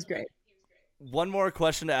more. He was great. One more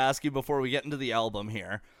question to ask you before we get into the album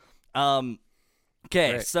here.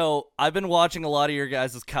 Okay, so I've been watching a lot of your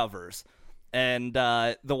guys' covers. And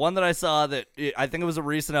the one that I saw that I think it was a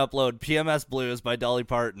recent upload, PMS Blues by Dolly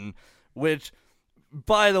Parton, which,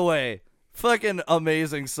 by the way, fucking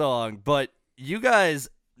amazing song. But you guys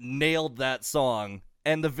nailed that song,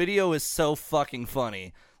 and the video is so fucking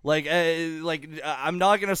funny. Like I'm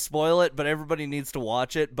not gonna spoil it, but everybody needs to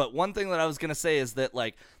watch it. But one thing that I was gonna say is that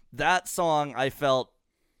like that song, I felt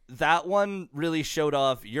that one really showed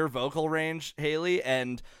off your vocal range, Haley,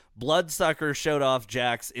 and Bloodsucker showed off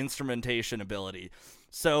Jack's instrumentation ability.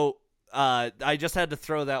 So I just had to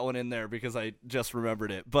throw that one in there because I just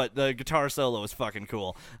remembered it. But the guitar solo was fucking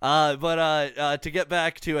cool. But to get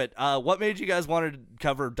back to it, what made you guys want to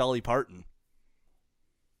cover Dolly Parton?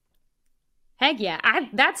 Heck yeah.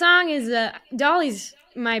 That song is Dolly's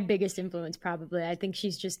my biggest influence probably. I think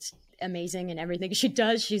she's just amazing in everything she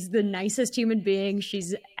does. She's the nicest human being. She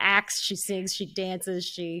acts, she sings, she dances,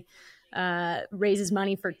 she raises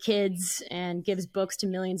money for kids and gives books to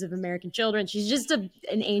millions of American children. She's just an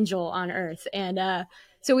angel on earth. And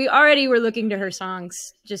so we already were looking to her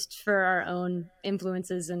songs just for our own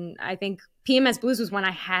influences. And I think PMS Blues was one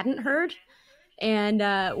I hadn't heard. And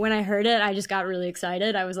when I heard it, I just got really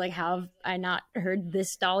excited. I was like, how have I not heard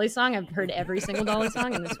this Dolly song? I've heard every single Dolly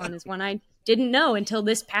song. And this one is one I didn't know until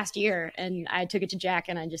this past year. And I took it to Jack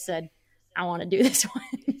and I just said, I want to do this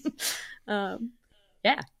one.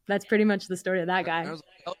 Yeah, that's pretty much the story of that guy. I was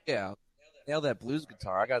like, oh yeah, nail that blues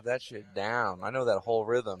guitar. I got that shit down. I know that whole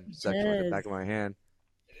rhythm section like the back of my hand.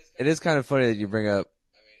 It is kind of funny that you bring up.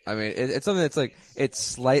 I mean, it's something that's like it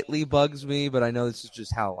slightly bugs me, but I know this is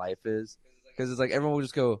just how life is. Because it's like everyone will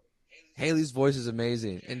just go, Haley's voice is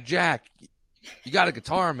amazing, and Jack, you got a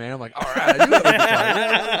guitar, man. I'm like, all right, I do have a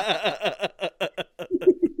guitar.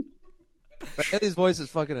 But Haley's voice is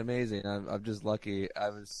fucking amazing. I'm just lucky. I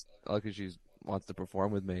was lucky she wants to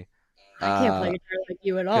perform with me. I can't play guitar like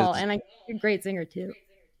you at all, and you're a great singer too.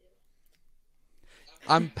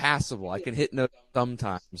 I'm passable. I can hit notes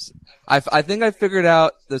sometimes. I think I figured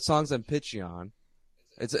out the songs I'm pitchy on.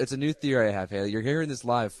 It's a new theory I have, Haley. You're hearing this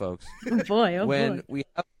live, folks. Oh boy, When we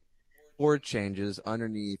have chord changes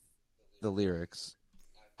underneath the lyrics,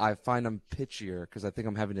 I find I'm pitchier because I think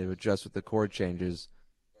I'm having to adjust with the chord changes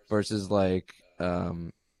versus like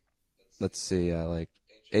let's see, like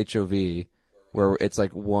HOV, where it's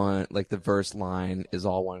like one, like the verse line is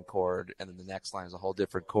all one chord, and then the next line is a whole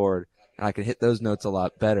different chord, and I can hit those notes a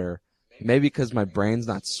lot better. Maybe because my brain's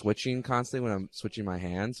not switching constantly when I'm switching my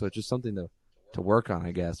hands, so it's just something to work on,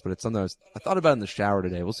 I guess. But it's something I thought about in the shower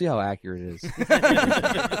today. We'll see how accurate it is.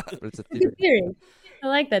 But it's a Good theory. I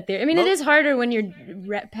like that theory. I mean, it is harder when you're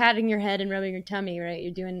patting your head and rubbing your tummy, right?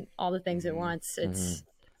 You're doing all the things at once. It's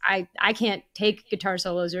I can't take guitar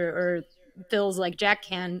solos or fills like Jack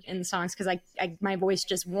can in the songs because I my voice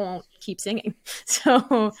just won't keep singing.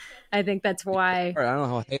 So I think that's why. I don't know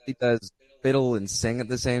how Haley does fiddle and sing at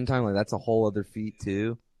the same time. Like that's a whole other feat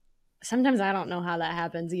too. Sometimes I don't know how that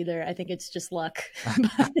happens either. I think it's just luck.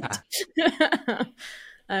 But,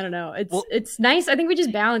 I don't know. It's nice. I think we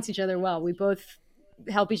just balance each other well. We both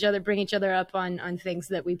help each other, bring each other up on things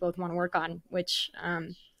that we both want to work on, which I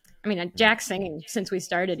mean, Jack's singing since we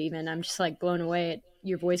started even. I'm just like blown away at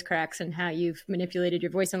your voice cracks and how you've manipulated your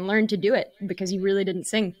voice and learned to do it because you really didn't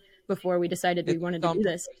sing before we decided we wanted to do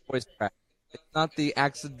this. Voice crack. It's not the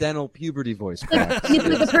accidental puberty voice crack. It's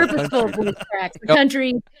like the purposeful voice cracks, the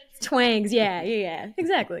country twangs. Yeah,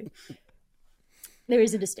 exactly. There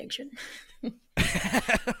is a distinction.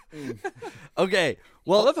 Okay.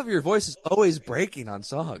 Well, I love how your voice is always breaking on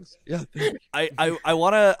songs. Yeah. I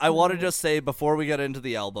wanna just say before we get into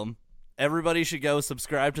the album, everybody should go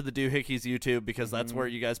subscribe to the Doohickeys YouTube because that's where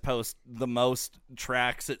you guys post the most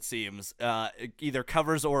tracks, it seems, either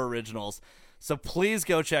covers or originals. So please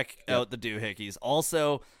go check out the Doohickeys.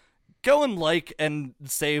 Also, go and like and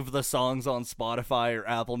save the songs on Spotify or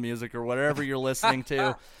Apple Music or whatever you're listening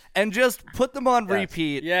to, and just put them on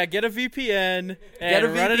repeat. Yeah, get a VPN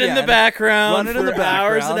and run it in the background for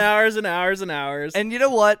hours and hours and hours and hours. And you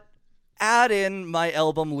know what? Add in my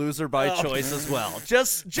album "Loser by Choice" as well,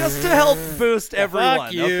 just to help boost everyone.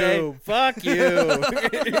 Fuck you! Okay? Fuck you!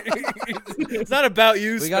 It's not about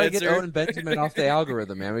you, Spencer. We gotta get Owen Benjamin off the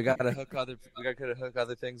algorithm, man. We gotta hook other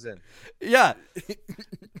things in. Yeah,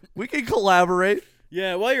 we can collaborate.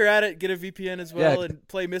 Yeah, while you're at it, get a VPN as well and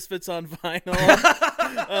play Misfits on vinyl.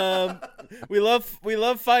 We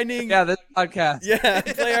love finding this podcast. Yeah,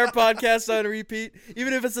 play our podcast on repeat,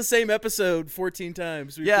 even if it's the same episode 14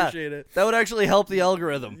 times. We appreciate it. That would actually help the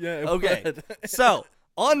algorithm. Yeah. Okay. So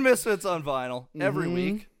on Misfits on vinyl, every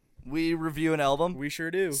week we review an album. We sure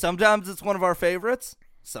do. Sometimes it's one of our favorites.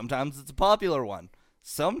 Sometimes it's a popular one.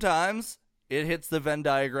 Sometimes it hits the Venn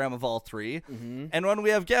diagram of all three. And when we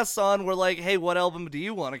have guests on, we're like, hey, what album do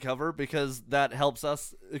you want to cover? Because that helps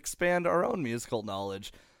us expand our own musical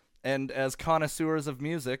knowledge. And as connoisseurs of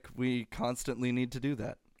music, we constantly need to do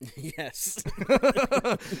that. Yes.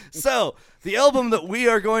 So, the album that we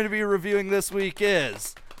are going to be reviewing this week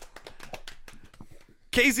is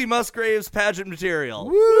Kacey Musgraves' Pageant Material.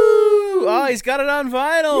 Woo! Oh, he's got it on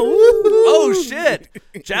vinyl. Woo! Oh, shit.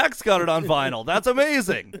 Jack's got it on vinyl. That's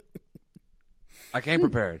amazing. I came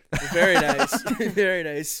prepared. Very nice. Very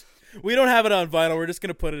nice. We don't have it on vinyl. We're just going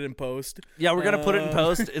to put it in post. Yeah, we're going to put it in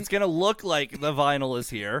post. It's going to look like the vinyl is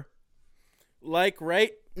here. Like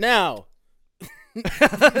right now.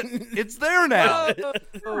 It's there now.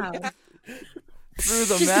 Wow. Through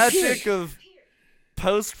the magic of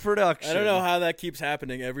post-production. I don't know how that keeps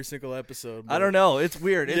happening every single episode. I don't know. It's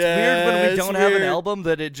weird. It's Yeah, weird when we it's don't have an weird. album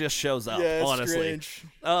that it just shows up, Yeah, it's honestly. strange.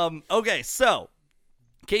 Okay, so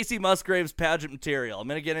Kacey Musgraves' Pageant Material. I'm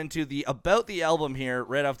going to get into about the album here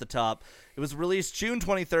right off the top. It was released June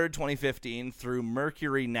 23rd, 2015 through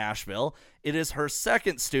Mercury Nashville. It is her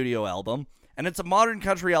second studio album, and it's a modern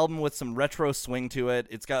country album with some retro swing to it.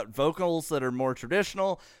 It's got vocals that are more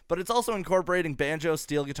traditional, but it's also incorporating banjo,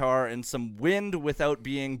 steel guitar, and some wind without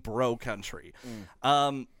being bro country.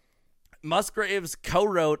 Musgraves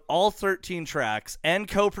co-wrote all 13 tracks and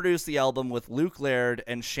co-produced the album with Luke Laird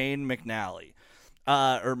and Shane McNally.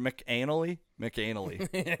 Or McAnally? McAnally.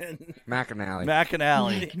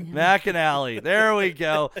 McAnally. There we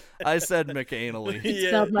go. I said McAnally. It's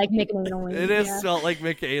spelled like McAnally. It is spelled like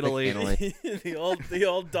McAnally. the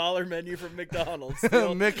old dollar menu from McDonald's. The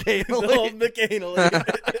McAnally. old McAnally.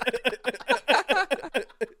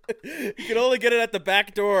 You can only get it at the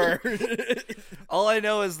back door. All I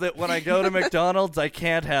know is that when I go to McDonald's, I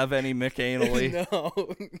can't have any McAnally. No.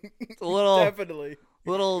 It's a little Definitely.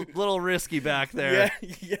 little risky back there.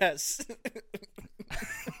 Yeah, yes.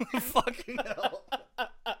 Fucking hell.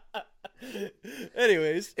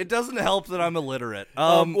 Anyways, It doesn't help that I'm illiterate.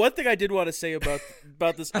 one thing I did want to say about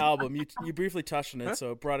this album, you briefly touched on it,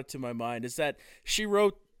 so it brought it to my mind, is that she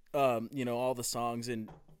wrote, all the songs, and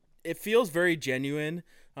it feels very genuine.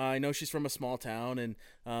 I know she's from a small town, and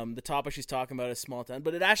the topic she's talking about is small town,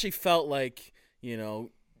 but it actually felt like,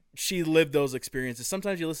 she lived those experiences.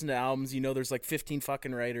 Sometimes you listen to albums, there's like 15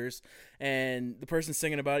 fucking writers, and the person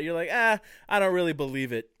singing about it, you're like, I don't really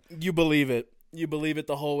believe it. You believe it. You believe it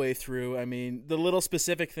the whole way through. I mean, the little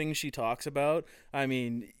specific things she talks about, I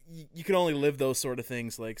mean, you can only live those sort of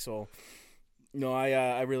things. Like, so, no,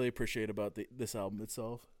 I really appreciate about this album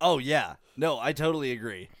itself. Oh, yeah. No, I totally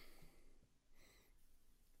agree.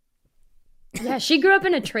 Yeah, she grew up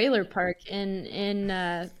in a trailer park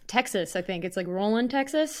in Texas, I think. It's like Roland,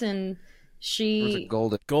 Texas, and Or was she it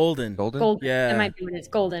Golden? Golden. Golden. Yeah. That might be what it is.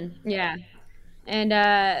 Golden. Yeah. And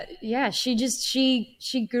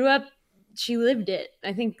she grew up, she lived it.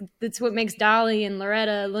 I think that's what makes Dolly and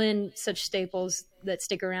Loretta Lynn such staples that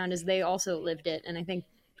stick around, is they also lived it. And I think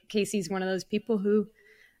Kacey's one of those people who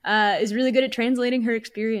is really good at translating her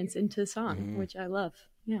experience into song, which I love.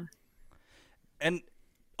 Yeah. And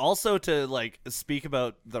also to like speak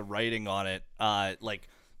about the writing on it,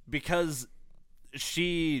 because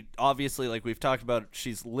she obviously, like we've talked about,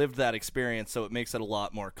 she's lived that experience, so it makes it a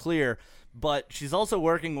lot more clear. But she's also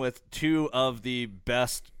working with two of the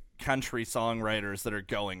best country songwriters that are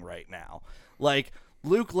going right now. Like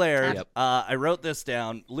Luke Laird, I wrote this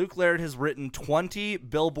down. Luke Laird has written 20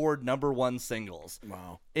 Billboard #1 singles.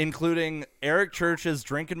 Wow. Including Eric Church's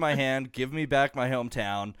Drink in My Hand, Give Me Back My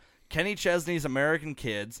Hometown, Kenny Chesney's American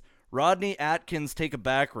Kids, Rodney Atkins' Take a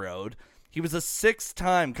Back Road. He was a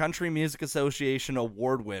 6-time Country Music Association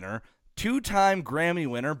award winner, 2-time Grammy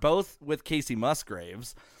winner, both with Kacey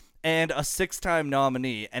Musgraves, and a 6-time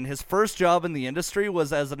nominee. And his first job in the industry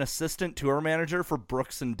was as an assistant tour manager for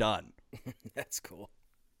Brooks and Dunn. That's cool.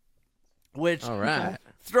 Which, All right.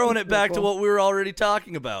 throwing it back to what we were already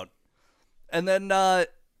talking about. And then the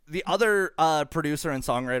other producer and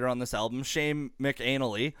songwriter on this album, Shane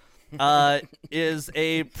McAnally, is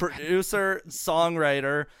a producer,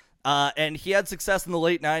 songwriter, and he had success in the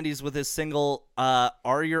late 90s with his single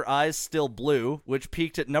Are Your Eyes Still Blue, which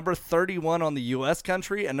peaked at number 31 on the U.S.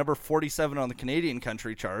 country and number 47 on the Canadian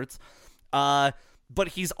country charts. But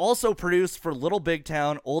he's also produced for Little Big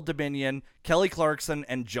Town, Old Dominion, Kelly Clarkson,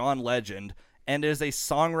 and John Legend, and is a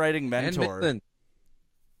songwriting mentor. And Midland.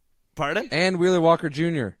 Pardon? And Wheeler Walker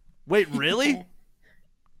Jr. Wait, really?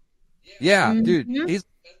 Yeah, dude, he's the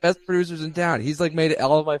best producers in town. He's like made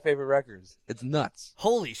all of my favorite records. It's nuts.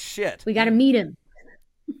 Holy shit. We got to meet him.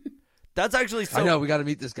 That's actually so... I know, we got to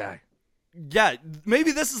meet this guy. Yeah,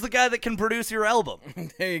 maybe this is the guy that can produce your album.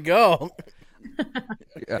 There you go.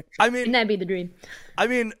 Yeah. I mean, Wouldn't that be the dream?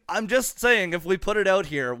 I'm just saying, if we put it out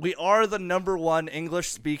here, we are the #1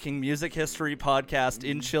 English-speaking music history podcast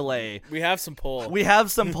in Chile. We have some pull. We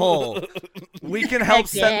have some pull. We can help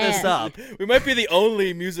set this up. We might be the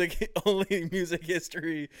only music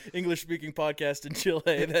history English speaking podcast in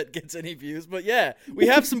Chile that gets any views. But yeah, we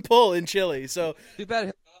have some pull in Chile. So Too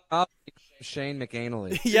bad Shane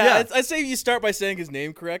McAnally. yeah. I say you start by saying his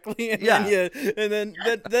name correctly, and then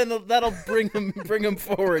that'll bring him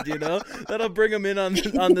forward. That'll bring him in on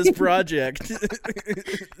this project.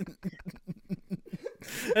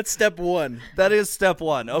 That's step one. That is step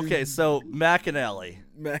one. Okay, so McAnally.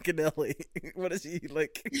 What is he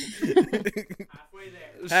like?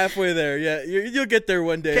 Halfway there. Yeah, you'll get there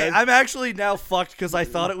one day. Okay, I'm actually now fucked because I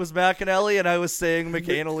thought it was McAnally and I was saying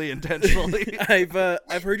McAnally intentionally.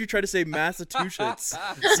 I've heard you try to say Massachusetts.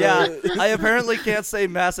 Yeah, I apparently can't say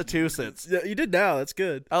Massachusetts. Yeah, you did now. That's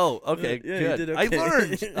good. Oh, okay, Yeah, good. you did okay. I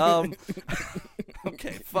learned.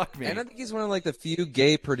 Okay, fuck me. And I think he's one of like the few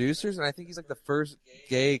gay producers, and I think he's like the first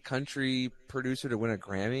gay country producer to win a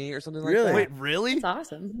Grammy or something like Really? that. Wait, really?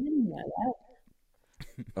 That's awesome. I didn't know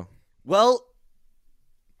that. Well,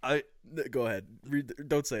 Go ahead.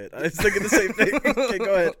 Don't say it. I was thinking the same thing. Okay,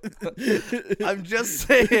 go ahead. I'm just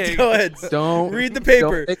saying. Go ahead. Don't Read the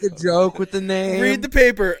paper. Don't make a joke with the name. Read the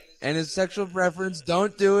paper. And his sexual preference.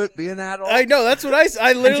 Don't do it. Be an adult. I know. That's what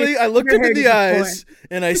I literally looked him in the eyes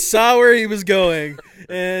and I saw where he was going,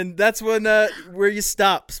 and that's when where you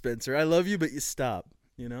stop, Spencer. I love you, but you stop.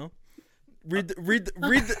 Read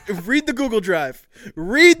the Google Drive.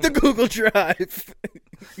 Read the Google Drive.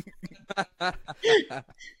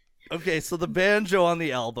 Okay, so the banjo on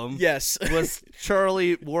the album Yes. was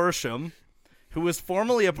Charlie Worsham, who was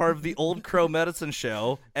formerly a part of the Old Crow Medicine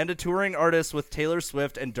Show and a touring artist with Taylor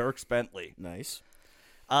Swift and Dierks Bentley. Nice.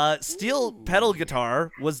 Steel pedal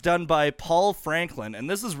guitar was done by Paul Franklin, and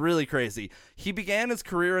this is really crazy. He began his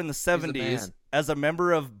career in the 70s. as a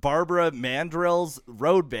member of Barbara Mandrell's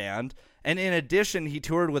road band, and in addition, he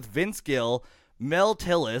toured with Vince Gill, Mel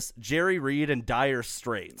Tillis, Jerry Reed, and Dire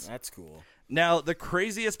Straits. That's cool. Now, the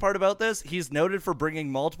craziest part about this, he's noted for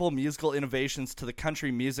bringing multiple musical innovations to the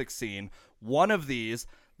country music scene. One of these,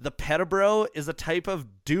 the pedibro, is a type of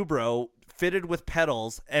dobro fitted with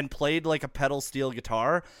pedals and played like a pedal steel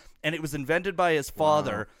guitar, and it was invented by his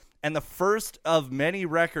father. Wow. And the first of many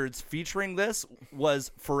records featuring this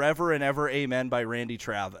was Forever and Ever Amen by Randy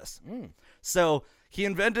Travis. So he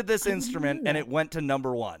invented this instrument, and it went to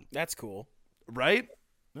 #1. That's cool. Right?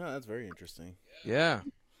 No, that's very interesting. Yeah.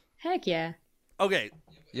 Heck yeah. Okay.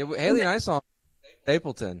 Yeah, Haley and I saw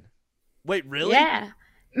Stapleton. Wait, really? Yeah.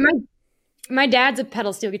 My dad's a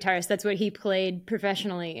pedal steel guitarist. That's what he played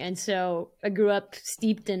professionally. And so I grew up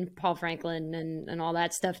steeped in Paul Franklin and all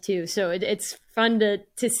that stuff too. So it's fun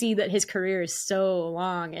to see that his career is so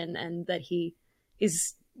long and that he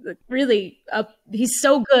is really he's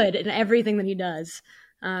so good in everything that he does.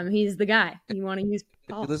 He's the guy. You want to use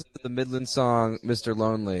Paul. If you listen to the Midland song, Mr.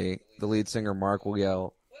 Lonely, the lead singer Mark will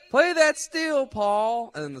yell, "Play that steel,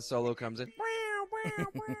 Paul," and then the solo comes in.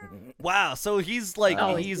 Wow, so he's like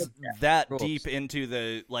he's that Rules. deep into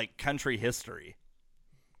the like country history.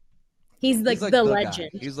 He's like the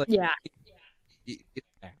legend. Guy. He's like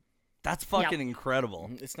That's fucking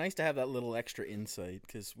incredible. It's nice to have that little extra insight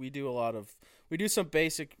because we do some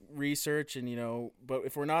basic research and but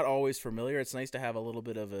if we're not always familiar, it's nice to have a little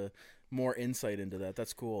bit of a more insight into that.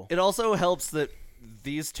 That's cool. It also helps that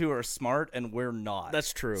these two are smart and we're not.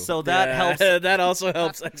 That's true. So that helps. That also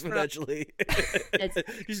helps exponentially.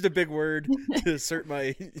 Used a big word to assert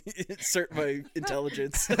my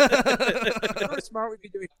intelligence. How smart would be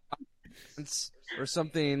doing or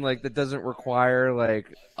something like that doesn't require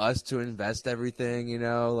like us to invest everything,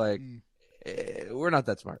 we're not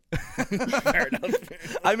that smart. Fair enough.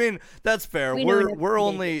 I mean, that's fair. We're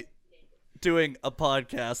only doing a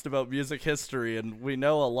podcast about music history and we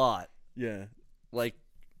know a lot. Yeah. Like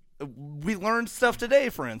we learned stuff today,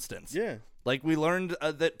 for instance. Yeah. Like we learned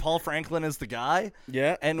that Paul Franklin is the guy.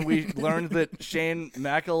 Yeah. And we learned that Shane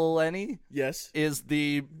McElhenney is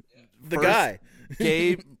the first guy.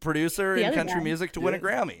 Gay producer in country guy. music to win a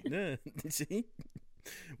Grammy. Yeah. See?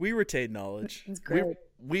 We retain knowledge. It's great.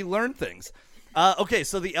 We learn things. Okay,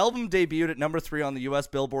 so the album debuted at #3 on the U.S.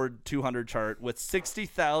 Billboard 200 chart with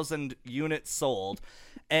 60,000 units sold,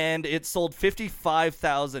 and it sold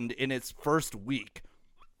 55,000 in its first week.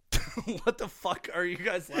 What the fuck are you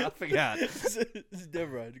guys laughing at?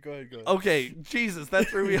 Never mind. Go ahead. Okay, Jesus, that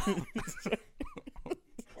threw me off.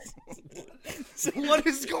 What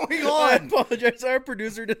is going I on? apologize. Our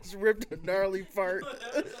producer just ripped a gnarly fart.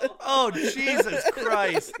 Oh, Jesus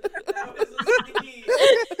Christ. That was a sneeze.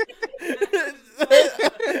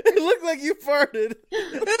 It looked like you farted.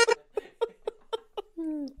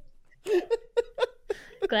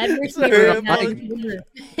 Glad we're Sorry, here.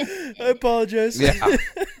 I apologize. Yeah.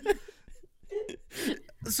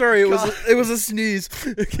 Sorry, it was a sneeze.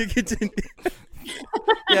 Okay, continue.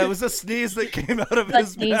 Yeah, it was a sneeze that came out of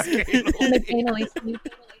his back.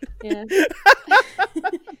 Yeah.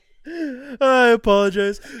 I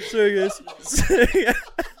apologize. Sorry, guys.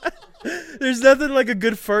 There's nothing like a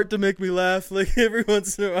good fart to make me laugh. Like every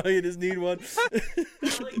once in a while, you just need one.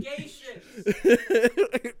 Allegations.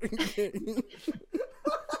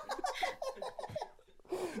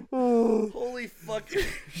 Holy fucking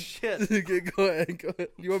shit. Okay, go ahead.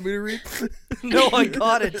 You want me to read? No, I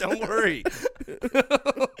got it. Don't worry.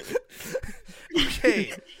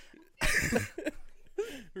 Okay.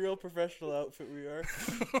 Real professional outfit we are.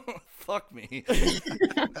 Fuck me.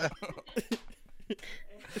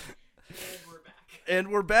 And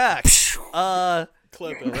we're back. Clip All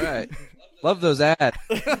it. right. Love those ads.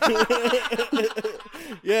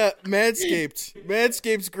 Yeah, Manscaped.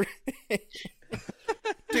 Manscaped's great.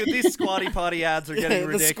 Dude, these squatty potty ads are getting The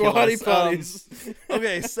ridiculous. squatty potties.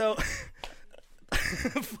 Okay, so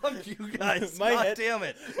fuck you guys. God damn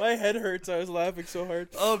it. My head hurts. I was laughing so hard.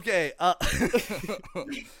 Okay.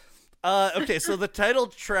 Okay, so the title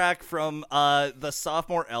track from the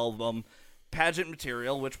sophomore album, Pageant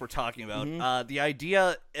Material, which we're talking about, the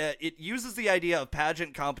idea, it uses the idea of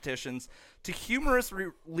pageant competitions to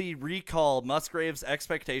humorously recall Musgraves'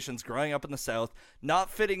 expectations growing up in the South, not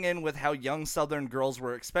fitting in with how young Southern girls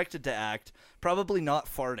were expected to act, probably not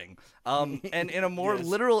farting. And in a more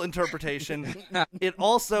literal interpretation, it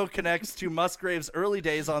also connects to Musgraves' early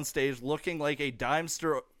days on stage looking like a dime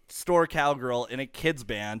store cowgirl in a kids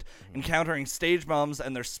band, encountering stage moms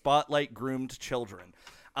and their spotlight groomed children.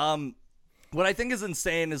 What I think is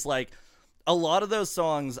insane is like a lot of those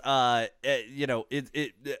songs, you know,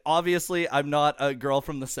 it obviously I'm not a girl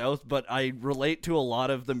from the South, but I relate to a lot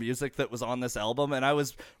of the music that was on this album, and I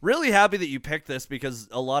was really happy that you picked this because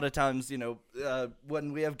a lot of times, you know,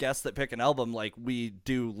 when we have guests that pick an album, like we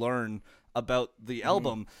do learn about the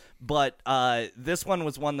album, but this one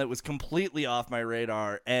was one that was completely off my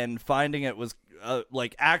radar, and finding it was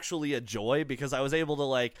like actually a joy because I was able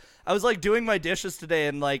to I was like doing my dishes today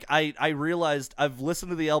and like I realized I've listened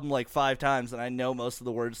to the album like 5 times and I know most of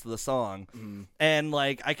the words to the song, and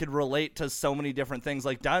like I could relate to so many different things.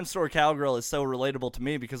 Like Dime Store Cowgirl is so relatable to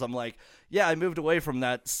me because I'm like, yeah, I moved away from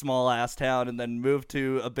that small ass town and then moved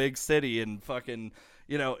to a big city and fucking,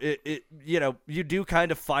 you know, you know, you do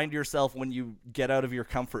kind of find yourself when you get out of your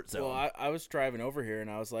comfort zone. Well, I was driving over here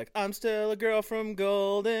and I was like, I'm still a girl from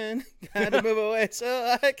Golden. Had to move away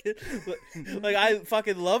so I could. Like, I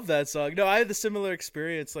fucking love that song. No, I had a similar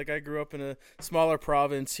experience. Like, I grew up in a smaller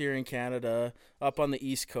province here in Canada, up on the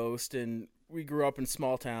East Coast, and we grew up in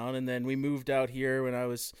small town. And then we moved out here when I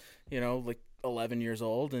was, you know, like 11 years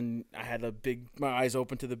old, and I had my eyes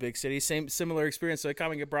open to the big city. Similar experience. So it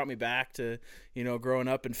kind of brought me back to, you know, growing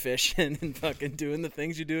up and fishing and fucking doing the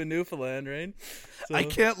things you do in Newfoundland, right? So, I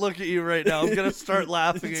can't look at you right now. I'm gonna start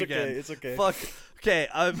laughing it's again. Okay, it's okay. Fuck. Okay,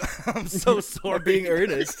 I'm so sorry. I'm being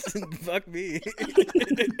earnest. Fuck me.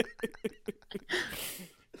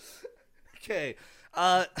 Okay.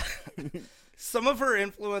 Some of her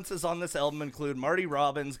influences on this album include Marty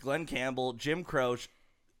Robbins, Glenn Campbell, Jim Croce,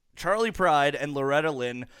 Charlie Pride, and Loretta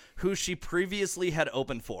Lynn, who she previously had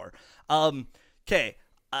opened for. Okay,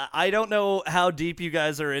 I don't know how deep you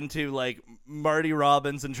guys are into, like, Marty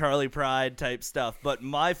Robbins and Charlie Pride type stuff, but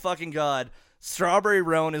my fucking god, Strawberry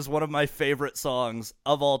Roan is one of my favorite songs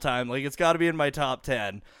of all time. Like, it's got to be in my top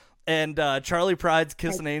 10. And Charlie Pride's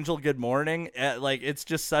Kiss an Angel, Good Morning, like, it's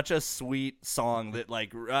just such a sweet song that,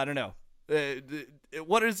 like, I don't know.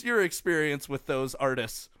 What is your experience with those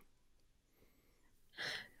artists?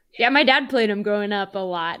 Yeah, my dad played them growing up a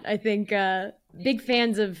lot. I think big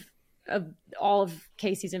fans of all of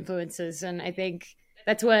Kacey's influences, and I think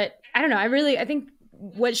that's what I think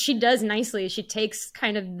what she does nicely is she takes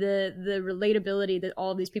kind of the relatability that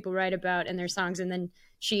all of these people write about in their songs, and then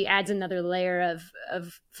she adds another layer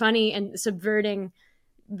of funny and subverting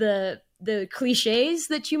the cliches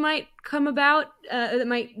that you might come about that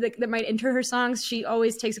might enter her songs. She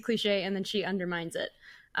always takes a cliche and then she undermines it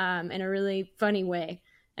in a really funny way.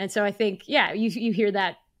 And so I think, yeah, you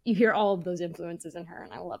hear all of those influences in her,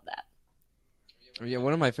 and I love that. Yeah,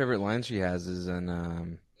 one of my favorite lines she has is in,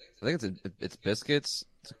 I think it's biscuits.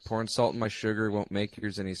 It's like, pouring salt in my sugar won't make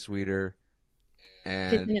yours any sweeter.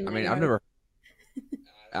 And I mean,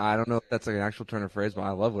 I don't know if that's like an actual turn of phrase, but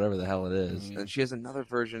I love whatever the hell it is. And she has another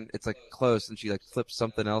version. It's like close, and she like flips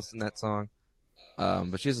something else in that song.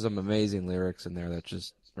 But she has some amazing lyrics in there that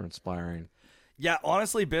just are inspiring. Yeah,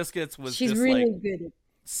 honestly, Biscuits was She's just really like good.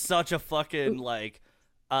 Such a fucking like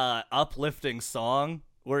uplifting song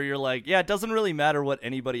where you're like, yeah, it doesn't really matter what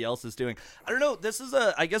anybody else is doing. I don't know.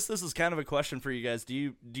 I guess this is kind of a question for you guys.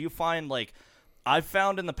 Do you find, like, I've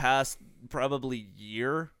found in the past probably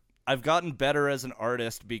year, I've gotten better as an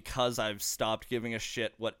artist because I've stopped giving a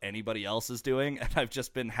shit what anybody else is doing, and I've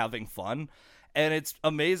just been having fun. And it's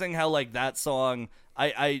amazing how, like, that song,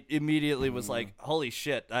 I immediately was like, holy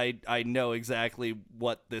shit, I know exactly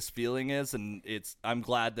what this feeling is, and I'm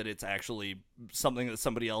glad that it's actually something that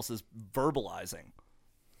somebody else is verbalizing.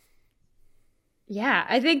 Yeah,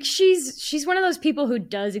 I think she's one of those people who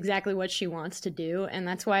does exactly what she wants to do, and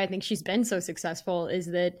that's why I think she's been so successful, is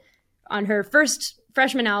that on her first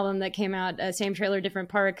freshman album that came out, Same Trailer, Different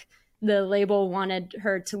Park, the label wanted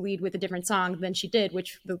her to lead with a different song than she did,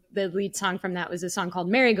 which the lead song from that was a song called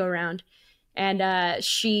Merry-Go-Round. And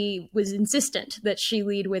she was insistent that she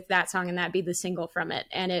lead with that song and that be the single from it.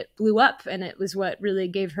 And it blew up, and it was what really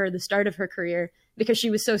gave her the start of her career, because she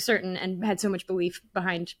was so certain and had so much belief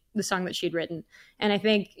behind the song that she'd written. And I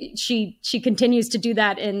think she continues to do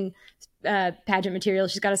that in Pageant material.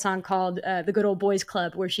 She's got a song called The Good Old Boys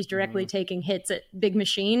Club, where she's directly taking hits at Big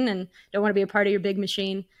Machine and Don't Want to Be a Part of Your Big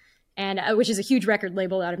Machine, and which is a huge record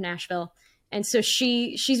label out of Nashville. And so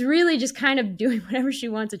she's really just kind of doing whatever she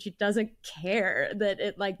wants, and she doesn't care that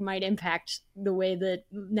it like might impact the way that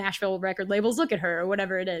Nashville record labels look at her or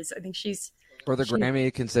whatever it is. I think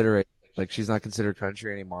Grammy considerate, like, she's not considered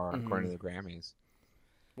country anymore according to the Grammys.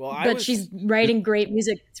 Well, she's writing great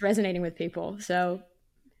music that's resonating with people. So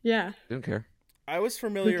yeah, Don't care. I was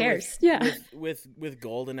familiar Who cares? with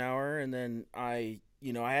Golden Hour, and then I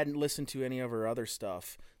I hadn't listened to any of her other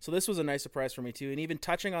stuff. So this was a nice surprise for me too. And even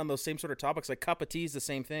touching on those same sort of topics, like Cup of Tea is the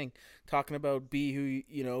same thing. Talking about be who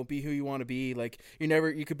you want to be. Like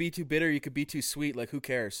you could be too bitter, you could be too sweet. Like who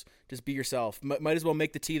cares? Just be yourself. Might as well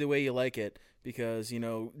make the tea the way you like it, because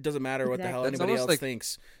it doesn't matter what the hell anybody else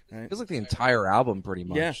thinks. Right? It feels like the entire album pretty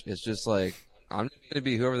much. Yeah. It's just like, I'm just gonna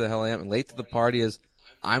be whoever the hell I am. And late to the party is,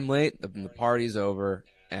 I'm late. The party's over,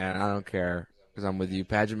 and I don't care because I'm with you.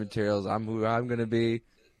 Pageant materials. I'm who I'm gonna be.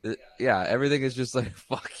 Yeah, everything is just like,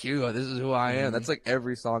 fuck you. This is who I am. That's like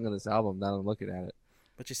every song on this album. Now I'm looking at it.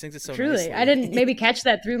 But she sings it so Truly, nicely. I didn't maybe catch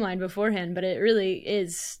that through line beforehand, but it really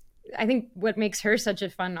is. I think what makes her such a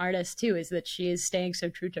fun artist too is that she is staying so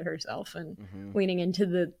true to herself and leaning into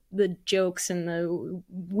the jokes and the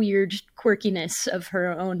weird quirkiness of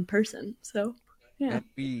her own person. So yeah, And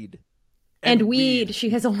weed. and weed. She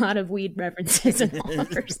has a lot of weed references in all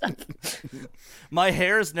of her stuff. My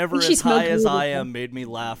hair's never She as high smoked as weed I before. am made me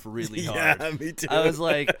laugh really hard. Yeah, me too. I was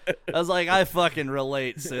like, I fucking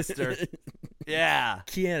relate, sister. Yeah.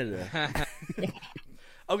 Canada.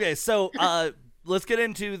 Okay, so let's get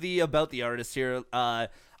into about the artist here. I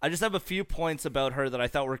just have a few points about her that I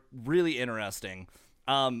thought were really interesting.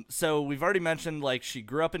 So we've already mentioned, like, she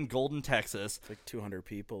grew up in Golden, Texas. It's like 200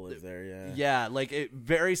 people live there, yeah. Yeah, like,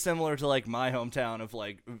 very similar to, like, my hometown of,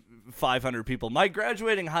 like, 500 people. My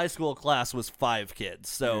graduating high school class was 5 kids,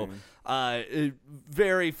 so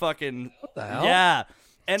very fucking... What the hell? Yeah.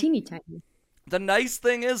 And Teeny tiny. the nice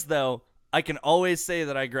thing is, though, I can always say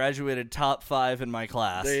that I graduated top 5 in my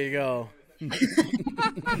class. There you go. There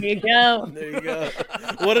you go. There you go.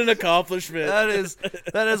 What an accomplishment. That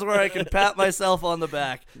is where I can pat myself on the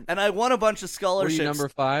back. And I won a bunch of scholarships number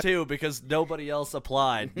 5? too, because nobody else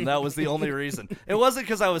applied. And that was the only reason. It wasn't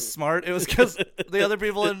because I was smart. It was because the other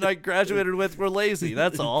people that I graduated with were lazy.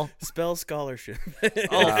 That's all. Spell scholarship.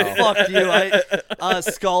 Oh, fuck you.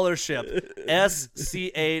 Scholarship.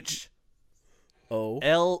 S-C-H-L...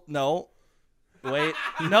 No. Wait.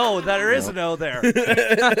 No, there is an O there.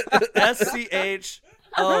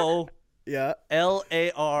 S-C-H-O... Yeah.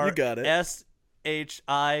 L-A-R... You got it. S-H-I-P-S.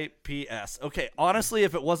 Okay, honestly,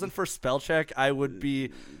 if it wasn't for spell check, I would be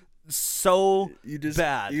so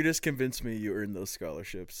bad. You just convinced me you earned those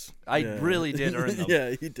scholarships. I Yeah. really did earn them.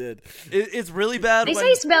 Yeah, you did. It's really bad They when...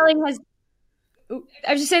 say spelling has.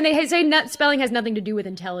 I was just saying they say spelling has nothing to do with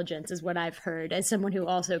intelligence, is what I've heard as someone who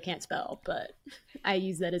also can't spell. But I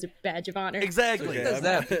use that as a badge of honor. Exactly. Who does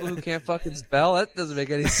that? People who can't fucking spell? That doesn't make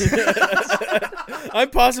any sense. I'm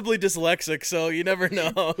possibly dyslexic, so you never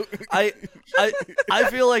know. I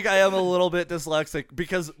feel like I am a little bit dyslexic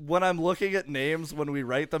because when I'm looking at names, when we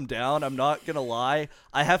write them down, I'm not gonna lie,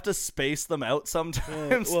 I have to space them out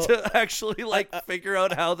sometimes well, to actually figure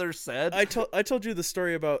out how they're said. I told you the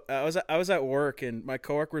story about I was at work and my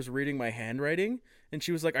coworker was reading my handwriting. And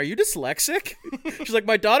she was like, "Are you dyslexic?" She's like,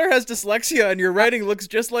 "My daughter has dyslexia, and your writing looks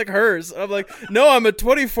just like hers." I'm like, "No, I'm a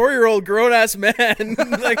 24-year-old grown-ass man.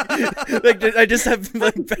 like, I just have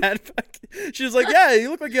like bad." She was like, "Yeah, you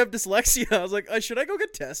look like you have dyslexia." I was like, "Should I go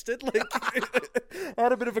get tested?" Like, I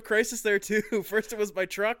had a bit of a crisis there too. First it was my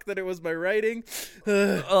truck, then it was my writing.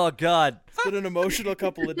 Oh God. It's been an emotional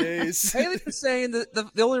couple of days. Haley was saying that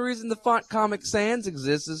the only reason the font Comic Sans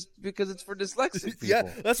exists is because it's for dyslexic people.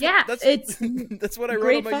 Yeah, that's what I wrote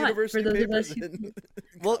great on my font university for those of papers. us who-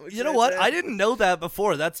 Well, you know what? I didn't know that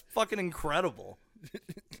before. That's fucking incredible.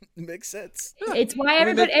 Makes sense. It's why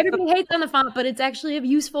everybody hates on the font, but it's actually a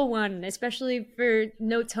useful one, especially for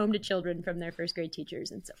notes home to children from their first grade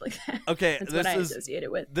teachers and stuff like that. Okay, That's this what I is associate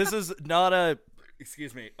it with. this is not a.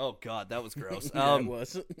 Excuse me. Oh God, that was gross. Yeah, it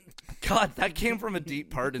was. God, that came from a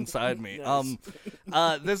deep part inside me.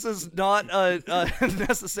 Nice. This is not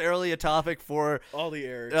necessarily a topic for. All the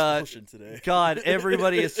air expulsion today. God,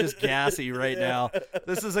 everybody is just gassy right now.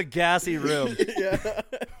 This is a gassy room. Yeah.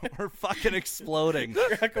 We're fucking exploding.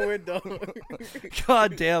 Crack a window.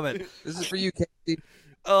 God damn it. This is for you, Kacey.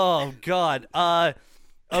 Oh God.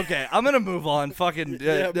 Okay, I'm gonna move on. Fucking.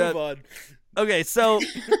 Move on. Okay, so.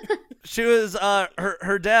 She was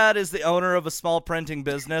her dad is the owner of a small printing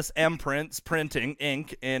business, M-Prints Printing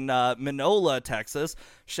Inc. in Minola, Texas.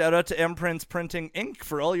 Shout out to M-Prints Printing Inc.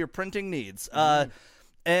 for all your printing needs.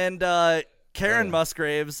 And Karen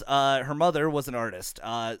Musgraves, her mother, was an artist.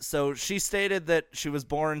 So she stated that she was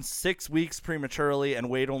born 6 weeks prematurely and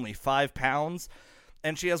weighed only 5 pounds.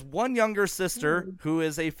 And she has one younger sister who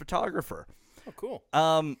is a photographer. Oh, cool.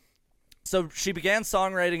 So she began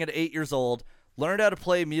songwriting at 8 years old. Learned how to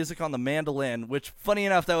play music on the mandolin, which, funny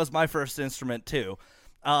enough, that was my first instrument, too.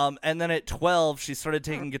 And then at 12, she started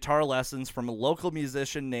taking guitar lessons from a local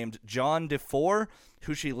musician named John DeFore,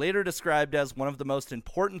 who she later described as one of the most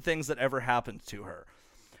important things that ever happened to her.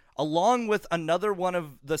 along with another one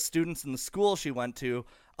of the students in the school she went to,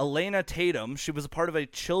 Elena Tatum. She was a part of a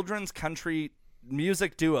children's country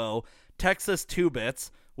music duo, Texas Two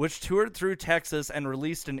Bits, which toured through Texas and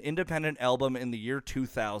released an independent album in the year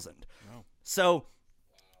 2000. Wow. So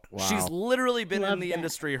Wow. she's literally been Love in the that.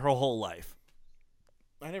 industry her whole life.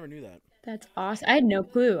 I never knew that. That's awesome. I had no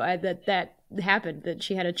clue that happened, that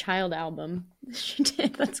she had a child album. She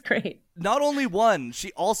did. That's great. Not only one,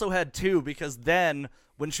 she also had two, because then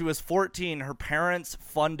when she was 14, her parents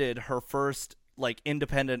funded her first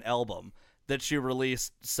independent album that she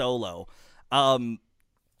released solo.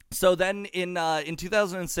 So then in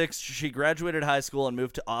 2006, she graduated high school and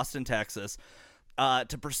moved to Austin, Texas,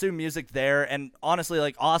 to pursue music there. And honestly,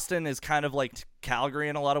 Austin is kind of like Calgary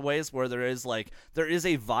in a lot of ways, where there is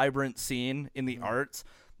a vibrant scene in the arts,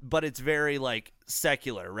 but it's very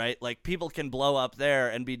secular, right? People can blow up there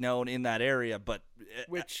and be known in that area, but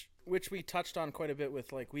Which we touched on quite a bit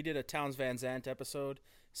with we did a Towns Van Zandt episode.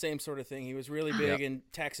 Same sort of thing. He was really big in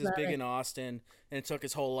Texas, Love big it. in Austin, and it took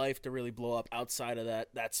his whole life to really blow up outside of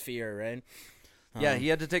that sphere, right? yeah, he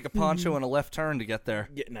had to take a poncho and a left turn to get there.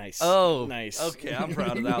 Yeah, nice. Oh, nice. Okay, I'm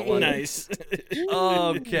proud of that one. Nice.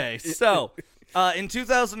 Okay, so in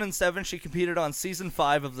 2007, she competed on season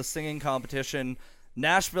 5 of the singing competition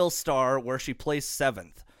Nashville Star, where she placed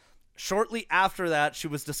 7th. Shortly after that, she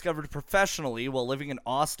was discovered professionally while living in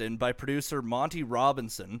Austin by producer Monty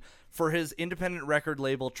Robinson for his independent record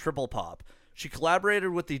label Triple Pop. She collaborated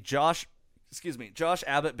with the Josh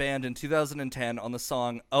Abbott Band in 2010 on the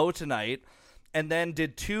song Oh Tonight, and then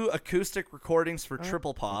did 2 acoustic recordings for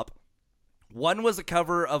Triple Pop. One was a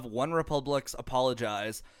cover of One Republic's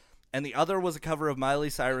Apologize, and the other was a cover of Miley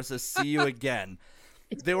Cyrus's See You Again.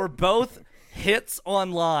 They were both hits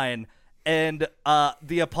online, and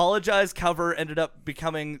the Apologize cover ended up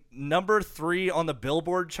becoming number 3 on the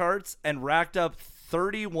Billboard charts and racked up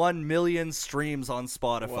 31 million streams on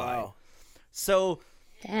Spotify. Wow. So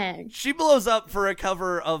Dang. she blows up for a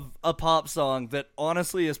cover of a pop song that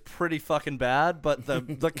honestly is pretty fucking bad, but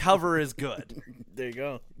the cover is good. There you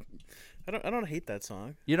go. I don't hate that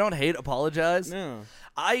song. You don't hate Apologize? No.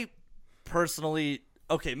 I personally,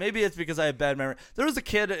 okay, maybe it's because I have bad memory. There was a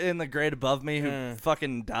kid in the grade above me who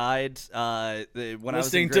fucking died when I was in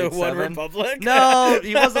Listening to grade One 7. Republic? No,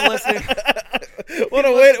 he wasn't listening. What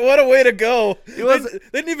a way to go. He was- They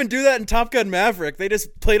didn't even do that in Top Gun Maverick. They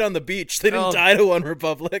just played on the beach. They didn't Oh. die to One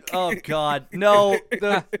Republic. Oh God, no!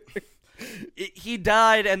 He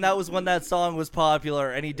died, and that was when that song was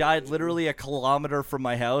popular. And he died literally a kilometer from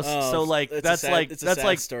my house. Oh, so it's a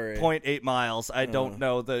sad story. 0.8 miles. I don't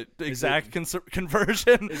know the exact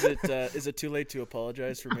conversion. Is it too late to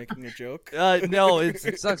apologize for making a joke? No, it's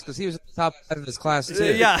It sucks because he was at the top 5 of his class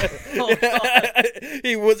too. yeah. Oh, God.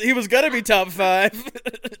 he was gonna be top 5.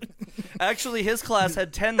 Actually, his class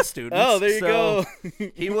had 10 students. Oh, there you so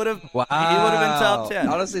go. He would have. Wow. He would have been top 10.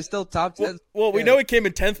 Honestly, still top 10. Well, we know he came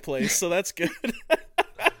in 10th place, so that's good.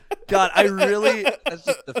 God, I really. That's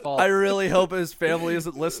just default. I really hope his family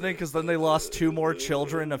isn't listening, because then they lost 2 more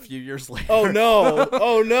children a few years later. Oh no!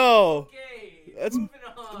 Oh no! Okay, Let's moving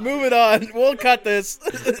on. move it on. We'll cut this.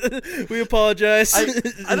 We apologize.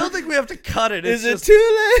 I don't think we have to cut it. It's Is it just,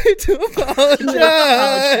 too late to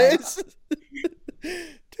apologize?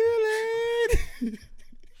 Too late.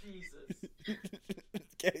 Jesus.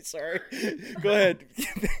 Okay, sorry. Go ahead.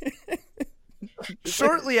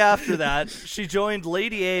 Shortly after that, she joined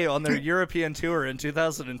Lady A on their European tour in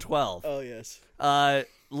 2012. Oh yes.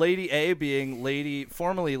 Lady A being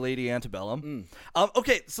formerly Lady Antebellum.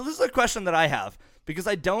 Okay, so this is a question that I have, because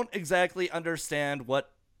I don't exactly understand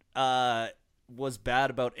what was bad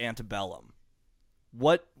about Antebellum.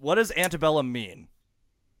 What does Antebellum mean?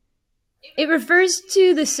 It refers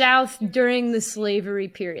to the South during the slavery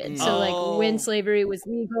period. So, when slavery was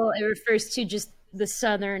legal, it refers to just the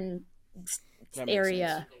southern That makes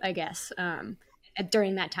area, I guess,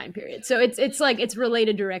 during that time period. So it's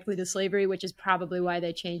related directly to slavery, which is probably why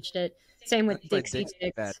they changed it. Same with That's like Dixie Dixie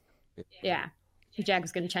Chicks. bad. Yeah. Jack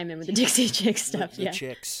was going to chime in with the Dixie Chicks stuff. The Yeah,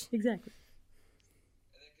 chicks. exactly.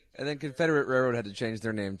 And then Confederate Railroad had to change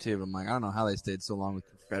their name too. But I'm like, I don't know how they stayed so long with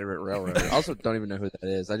Confederate Railroad. I also don't even know who that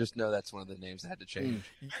is. I just know that's one of the names that had to change.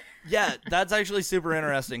 Yeah, that's actually super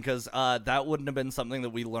interesting, because that wouldn't have been something that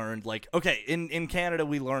we learned. In Canada,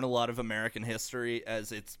 we learn a lot of American history,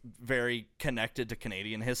 as it's very connected to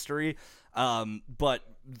Canadian history. But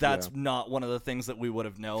that's not one of the things that we would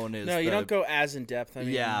have known. Is No, you don't go as in depth. I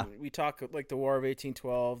mean, Yeah. we talk like the War of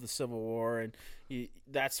 1812, the Civil War, and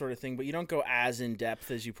that sort of thing, but you don't go as in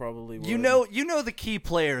depth as you probably would. You know the key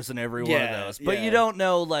players in every one of Yeah, those, but yeah. you don't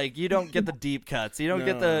know, you don't get the deep cuts. You don't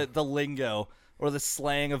get the lingo. or the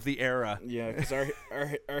slang of the era. Yeah, because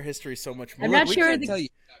our history is so much more. I'm not we sure. can't tell you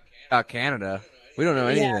about Canada. We don't know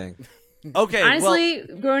anything. Okay, Honestly,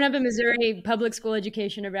 growing up in Missouri, public school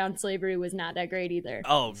education around slavery was not that great either.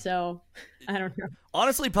 Oh. So I don't know.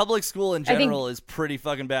 honestly, public school in general is pretty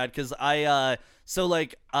fucking bad because one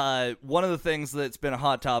of the things that's been a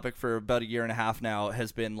hot topic for about a year and a half now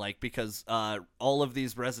has been like because all of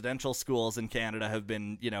these residential schools in Canada have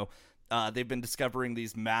been, they've been discovering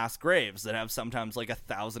these mass graves that have sometimes like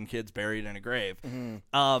 1,000 kids buried in a grave.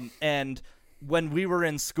 And when we were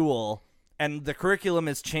in school, and the curriculum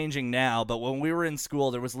is changing now, but when we were in school,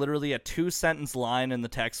 there was literally a 2-sentence line in the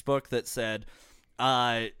textbook that said,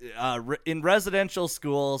 in residential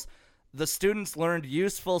schools, the students learned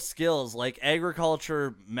useful skills like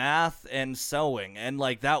agriculture, math, and sewing. And,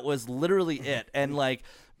 like, that was literally it. And, like,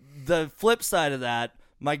 the flip side of that,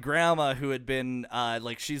 my grandma, who had been,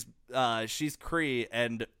 she's Cree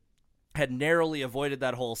and had narrowly avoided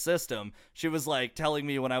that whole system, she was, like, telling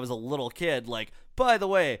me when I was a little kid, like, by the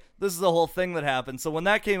way, this is the whole thing that happened. So when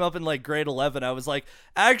that came up in like grade 11, I was like,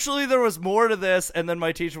 actually, there was more to this. And then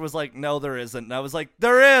my teacher was like, no, there isn't. And I was like,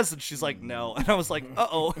 there is. And she's like, no. And I was like,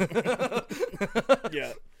 uh-oh.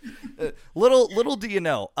 Yeah. Little do you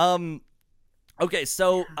know. Okay,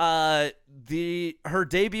 so her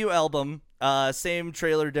debut album, Same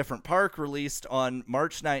Trailer, Different Park, released on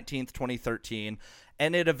March 19th, 2013.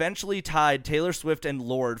 And it eventually tied Taylor Swift and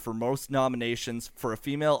Lorde for most nominations for a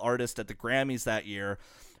female artist at the Grammys that year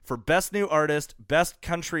for Best New Artist, Best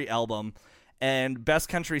Country Album, and Best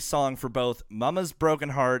Country Song for both Mama's Broken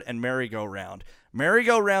Heart and Merry Go Round. Merry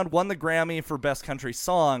Go Round won the Grammy for Best Country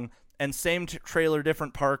Song, and Same Trailer,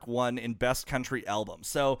 Different Park won in Best Country Album.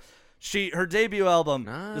 So her debut album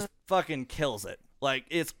just fucking kills it. Like,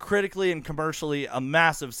 it's critically and commercially a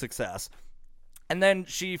massive success. And then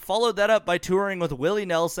she followed that up by touring with Willie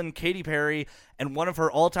Nelson, Katy Perry, and one of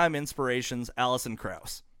her all-time inspirations, Alison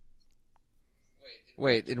Krauss.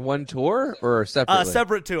 Wait, in one tour or separately?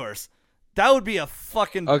 Separate tours. That would be a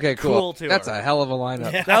fucking cool tour. That's a hell of a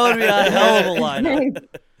lineup. Yeah. That would be a hell of a lineup.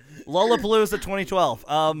 Lollapalooza 2012.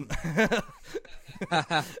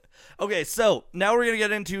 Okay, so now we're going to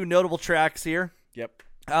get into notable tracks here. Yep.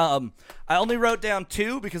 I only wrote down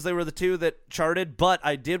 2 because they were the 2 that charted, but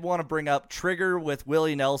I did want to bring up Trigger with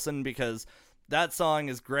Willie Nelson because that song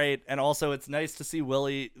is great, and also it's nice to see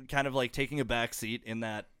Willie kind of like taking a back seat in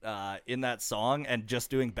that song and just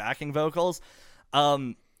doing backing vocals.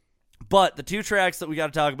 But the 2 tracks that we got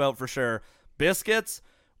to talk about for sure, Biscuits,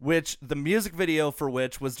 which the music video for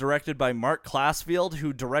which was directed by Mark Classfield,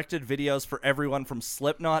 who directed videos for everyone from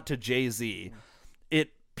Slipknot to Jay-Z.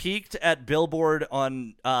 It peaked at Billboard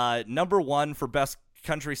on number 1 for Best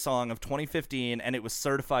Country Song of 2015, and it was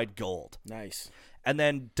certified gold. Nice. And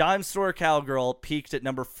then Dime Store Cowgirl peaked at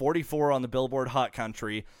number 44 on the Billboard Hot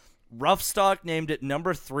Country. Rough Stock named it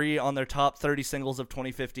number 3 on their top 30 singles of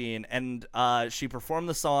 2015, and she performed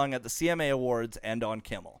the song at the CMA Awards and on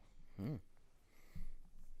Kimmel.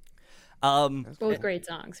 Both great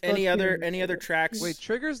songs. Any other tracks? Wait,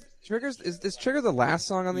 Triggers is Trigger the last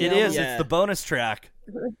song on the album? It is. Yeah. It's the bonus track.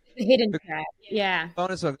 The hidden track. Yeah.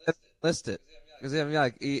 Bonus one. List it. Because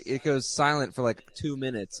it goes silent for like 2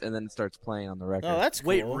 minutes and then it starts playing on the record. Oh, that's cool.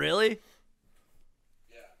 Wait, really?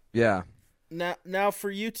 Yeah. Now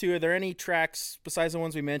for you two, are there any tracks besides the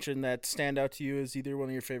ones we mentioned that stand out to you as either one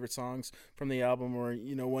of your favorite songs from the album, or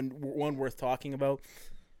one worth talking about?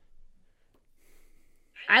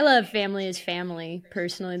 I love Family is Family,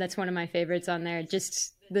 personally. That's one of my favorites on there.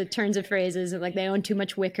 Just the turns of phrases, like they own too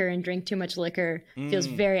much wicker and drink too much liquor, feels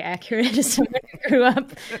very accurate as someone who grew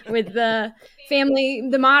up with the family,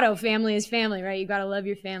 the motto, family is family, right? You got to love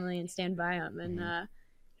your family and stand by them, and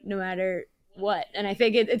no matter what. And I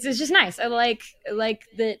think it's just nice. I like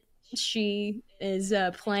that she is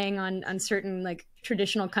playing on certain like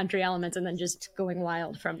traditional country elements and then just going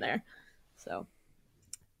wild from there. So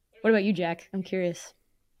what about you, Jack? I'm curious.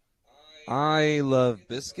 I love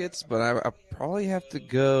Biscuits, but I probably have to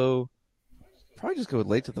just go with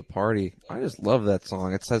Late to the Party. I just love that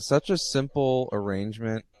song. It has such a simple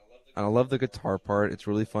arrangement, and I love the guitar part. It's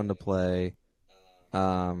really fun to play.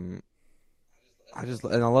 I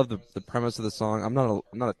love the premise of the song. I'm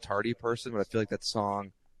not a tardy person, but I feel like that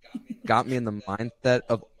song got me in the mindset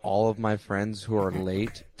of all of my friends who are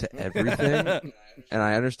late to everything, and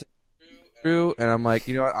I understand true. And I'm like,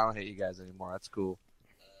 you know what? I don't hate you guys anymore. That's cool.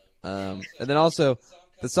 And then also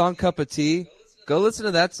the song Cup of Tea. Go listen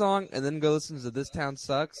to that song, and then go listen to This Town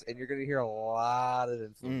Sucks, and you're gonna hear a lot of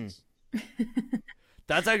influence.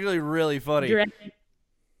 That's actually really funny. Just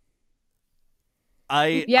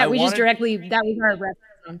directly, that was our reference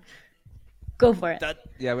song. Go for it.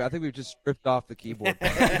 Yeah, I think we've just ripped off the keyboard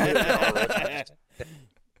part.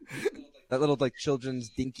 That little like children's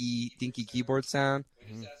dinky keyboard sound.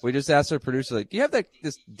 Mm-hmm. We just asked our producer, like, do you have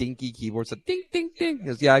this dinky keyboard? So ding ding ding. He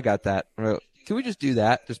goes, yeah, I got that. Can we just do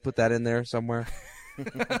that? Just put that in there somewhere.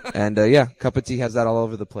 And yeah, Cup of Tea has that all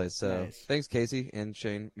over the place. So nice. Thanks, Kacey and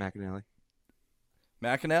Shane McAnally.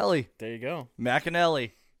 McAnally. There you go.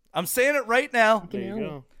 McAnally. I'm saying it right now. There you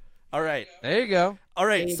go. All right. There you go. All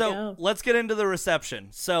right, so let's get into the reception.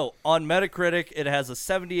 So on Metacritic, it has a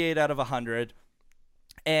 78 out of 100.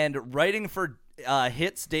 And writing for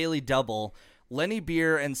Hits Daily Double, Lenny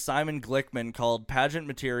Beer and Simon Glickman called Pageant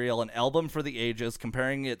Material an album for the ages,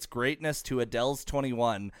 comparing its greatness to Adele's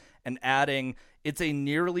 21 and adding, it's a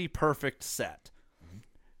nearly perfect set. Mm-hmm.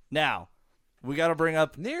 Now, we got to bring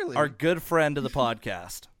up our good friend of the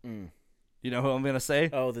podcast. You know who I'm going to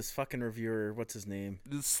say? Oh, this fucking reviewer. What's his name?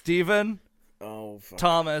 Stephen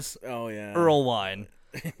Thomas Erlewine.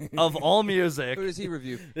 Of All Music. Who does he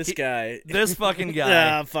review? This guy. This fucking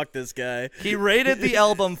guy. Ah, fuck this guy. He rated the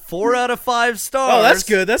album 4 out of 5 stars. Oh, that's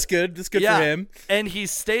good. That's good. That's good for him. And he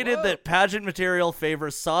stated that Pageant Material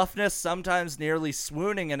favors softness, sometimes nearly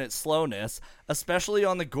swooning in its slowness, especially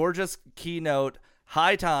on the gorgeous keynote,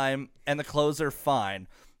 High Time, and the closer, Fine.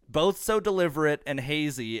 Both so deliberate and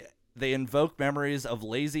hazy, they invoke memories of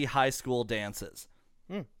lazy high school dances.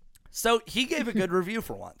 So he gave a good review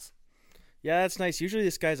for once. Yeah, that's nice. Usually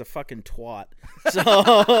this guy's a fucking twat.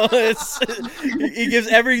 So he gives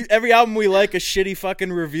every album we like a shitty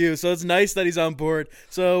fucking review. So it's nice that he's on board.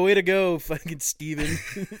 So way to go, fucking Steven.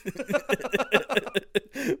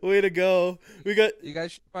 Way to go. You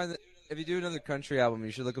guys should find that if you do another country album, you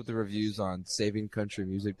should look up the reviews on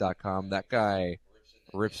savingcountrymusic.com. That guy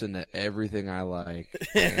rips into everything I like.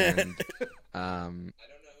 And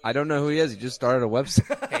I don't know who he is. He just started a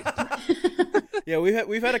website. Yeah,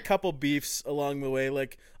 we've had a couple beefs along the way.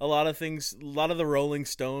 Like a lot of the Rolling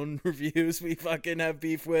Stone reviews we fucking have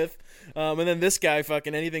beef with. And then this guy,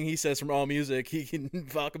 fucking anything he says from All Music, he can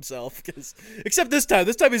fuck himself. Except this time.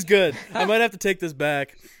 This time he's good. I might have to take this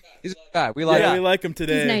back. He's a good guy. We like him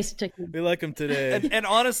today. He's nice to We like him today. And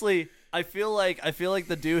honestly, I feel like the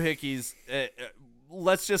Doohickeys.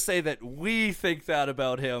 Let's just say that we think that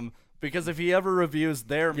about him. Because if he ever reviews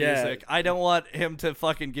their music, I don't want him to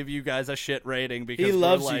fucking give you guys a shit rating because he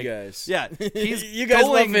loves you guys. Yeah, you guys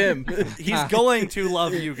love him. He's going to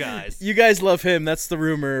love you guys. You guys love him. That's the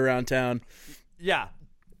rumor around town. Yeah,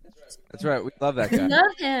 that's right. We love that guy.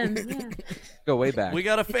 Love him. Yeah. Go way back. We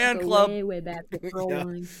got a fan club. Way back.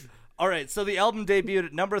 All right, so the album debuted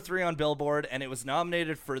at number 3 on Billboard, and it was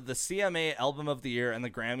nominated for the CMA Album of the Year and the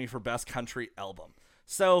Grammy for Best Country Album.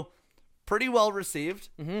 So. Pretty well received,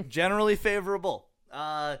 generally favorable.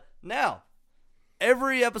 Now,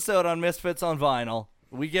 every episode on Misfits on Vinyl,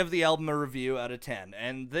 we give the album a review out of 10.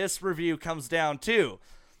 And this review comes down to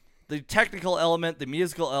the technical element, the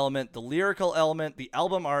musical element, the lyrical element, the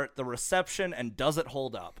album art, the reception, and does it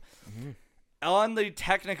hold up? On the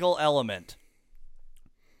technical element,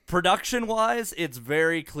 production-wise, it's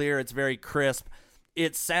very clear, it's very crisp.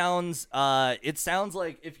 It sounds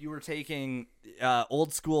like if you were taking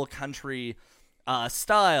old school country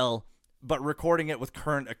style, but recording it with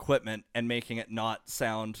current equipment and making it not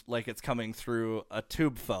sound like it's coming through a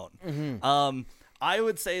tube phone. I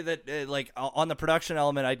would say that like on the production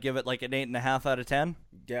element, I'd give it like an 8.5 out of 10.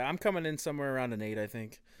 Yeah, I'm coming in somewhere around an 8, I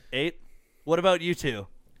think. 8? What about you two?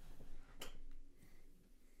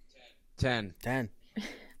 10.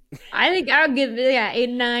 I think I'll give 8,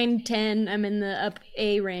 9, 10. I'm in the up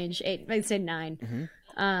A range. 8. I'd say 9.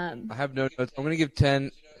 I have no notes. I'm gonna give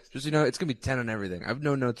 10. Just it's gonna be 10 on everything. I have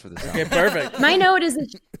no notes for this. Okay, perfect. My note is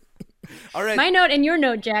that. All right. My note and your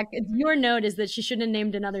note, Jack. Your note is that she shouldn't have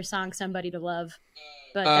named another song "Somebody to Love."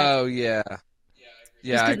 But yeah,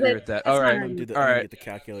 I agree with that. All right, Get the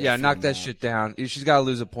calculator. Yeah, knock that shit down. She's got to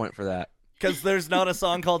lose a point for that. Because there's not a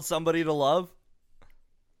song called "Somebody to Love."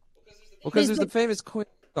 Well, because there's the famous Queen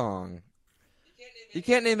song. You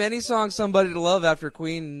can't name any song "Somebody to Love" after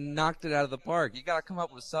Queen knocked it out of the park. You got to come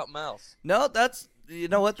up with something else. No, you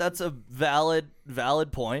know what? That's a valid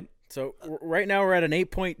point. So right now we're at an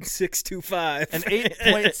 8.625. An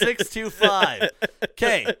 8.625.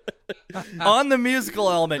 Okay. On the musical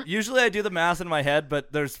element, usually I do the math in my head,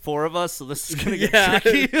 but there's 4 of us, so this is going to get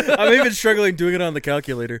tricky. I'm even struggling doing it on the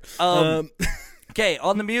calculator. Okay,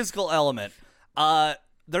 on the musical element,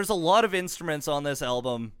 there's a lot of instruments on this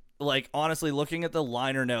album. Like, honestly, looking at the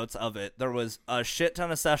liner notes of it, there was a shit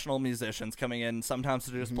ton of sessional musicians coming in, sometimes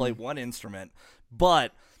to just play one instrument.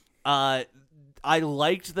 But I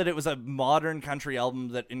liked that it was a modern country album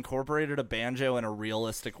that incorporated a banjo in a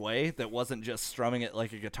realistic way that wasn't just strumming it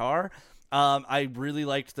like a guitar. I really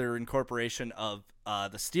liked their incorporation of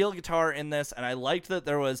the steel guitar in this, and I liked that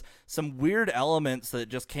there was some weird elements that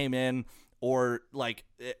just came in, or like,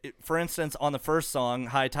 for instance, on the first song,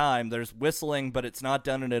 High Time, there's whistling, but it's not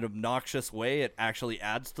done in an obnoxious way. It actually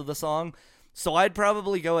adds to the song. So I'd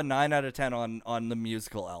probably go a 9 out of 10 on the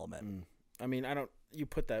musical element. I mean, you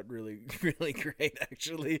put that really, really great,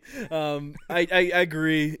 actually. I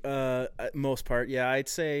agree, most part. Yeah, I'd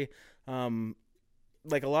say,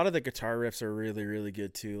 like, a lot of the guitar riffs are really, really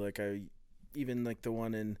good, too. Like, even, like, the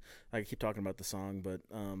one in, I keep talking about the song, but,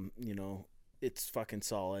 you know, it's fucking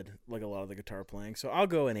solid, like a lot of the guitar playing. So I'll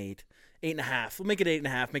go an 8, 8.5. We'll make it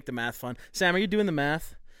 8.5, make the math fun. Sam, are you doing the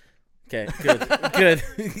math? Okay, good,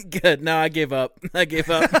 good. No, I gave up.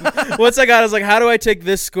 Once I got, I was like, how do I take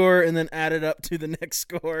this score and then add it up to the next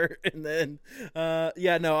score? And then,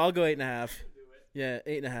 yeah, no, I'll go 8.5. Yeah,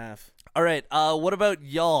 8.5. All right. What about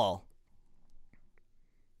y'all?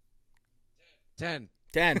 10.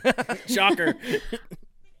 Shocker.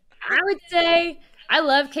 I would say I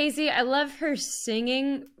love Kacey. I love her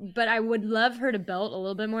singing, but I would love her to belt a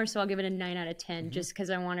little bit more, so I'll give it a 9 out of 10 just because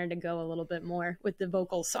I want her to go a little bit more with the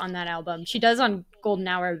vocals on that album. She does on Golden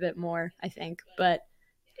Hour a bit more, I think, but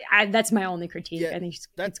that's my only critique. Yeah, I think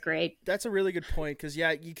it's great. That's a really good point because,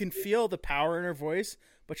 yeah, you can feel the power in her voice,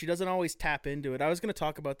 but she doesn't always tap into it. I was going to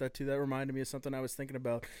talk about that, too. That reminded me of something I was thinking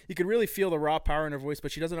about. You can really feel the raw power in her voice,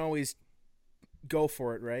 but she doesn't always go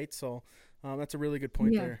for it, right? So that's a really good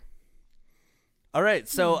point there. All right,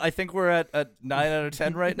 so I think we're at a 9 out of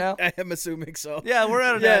 10 right now. I am assuming so. Yeah, we're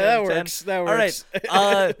at a 9 out of 10. That works.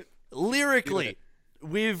 All right, lyrically,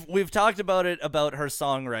 we've talked about it, about her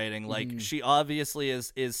songwriting. Like, she obviously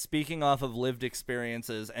is speaking off of lived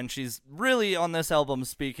experiences, and she's really on this album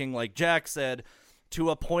speaking, like Jack said, to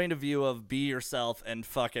a point of view of be yourself and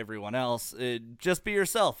fuck everyone else. Just be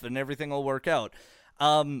yourself, and everything will work out.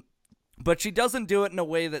 But she doesn't do it in a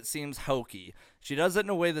way that seems hokey. She does it in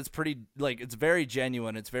a way that's pretty, like, it's very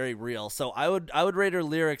genuine. It's very real. So I would rate her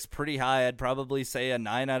lyrics pretty high. I'd probably say a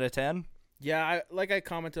 9 out of 10. Yeah, like I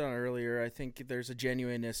commented on earlier, I think there's a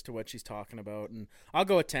genuineness to what she's talking about. And I'll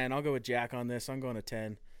go with 10. I'll go with Jack on this. I'm going to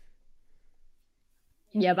 10.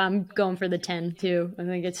 Yep, I'm going for the 10, too. I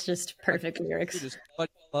think it's just perfect lyrics. Does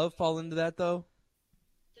love fall into that, though?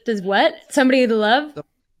 Does what? Somebody to love?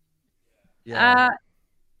 Yeah.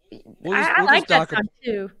 I like that song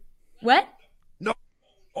too. What? No.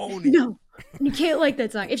 No. You can't like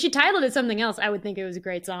that song. If she titled it something else, I would think it was a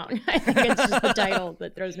great song. I think it's just the title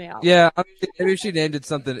that throws me off. Yeah, I mean, maybe if she named it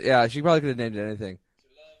something. Yeah, she probably could have named it anything.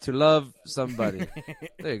 To love somebody.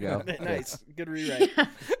 There you go. Nice. Good rewrite.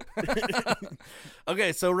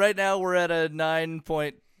 Okay, so right now we're at a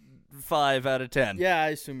 9.5 out of 10. Yeah,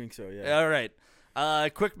 I'm assuming so, yeah. All right.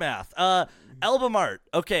 Quick math. Album art.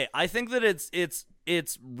 Okay, I think that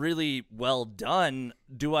it's really well done.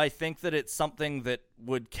 Do I think that it's something that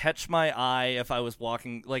would catch my eye if I was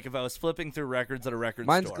walking, like if I was flipping through records at a record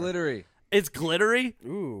store? Mine's glittery. It's glittery?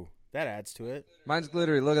 Ooh, that adds to it. Mine's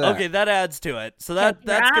glittery. Look at that. Okay, that adds to it. So that's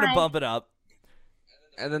going to bump it up.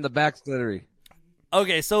 And then the back's glittery.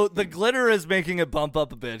 Okay, so the glitter is making it bump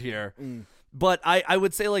up a bit here. But I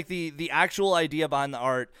would say, like, the actual idea behind the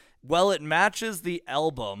art, well, it matches the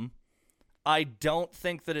album. I don't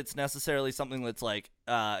think that it's necessarily something that's like,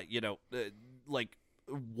 like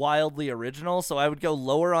wildly original. So I would go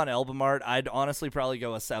lower on album art. I'd honestly probably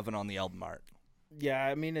go a 7 on the album art. Yeah,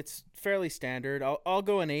 I mean, it's fairly standard. I'll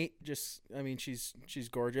go an 8. Just, I mean, she's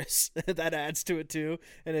gorgeous. That adds to it too,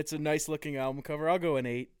 and it's a nice looking album cover. I'll go an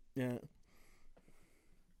 8. Yeah.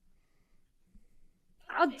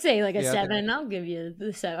 I'll say like a 7. I'll give you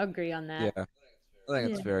the 7. I'll agree on that. Yeah, I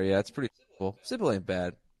think it's fair. Yeah, it's pretty simple. Simple ain't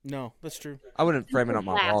bad. No, that's true. I wouldn't frame it on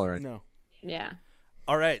my wall or anything. No. Yeah.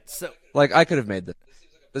 All right, so like I could have made this.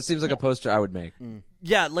 This seems like a poster I would make.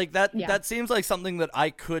 Yeah, like that. Yeah. That seems like something that I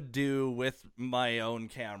could do with my own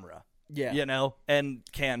camera. Yeah. You know, and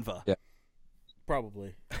Canva. Yeah.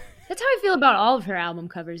 Probably. That's how I feel about all of her album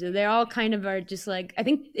covers. They all kind of are just like, I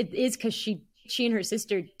think it is because she and her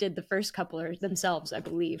sister did the first couple themselves, I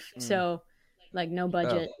believe. So, like, no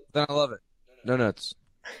budget. Oh, then I love it. No nuts.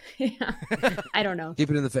 Yeah. I don't know.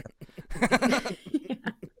 Keep it in the family.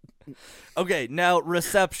 Okay, now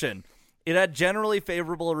reception. It had generally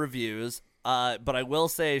favorable reviews, but I will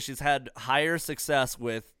say she's had higher success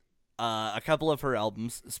with a couple of her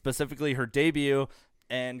albums, specifically her debut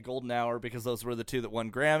and Golden Hour, because those were the two that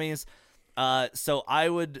won Grammys. So I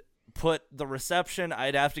would put the reception,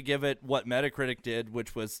 I'd have to give it what Metacritic did,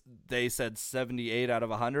 which was, they said 78 out of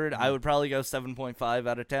 100. I would probably go 7.5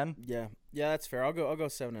 out of 10. Yeah, that's fair. I'll go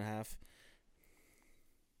 7.5.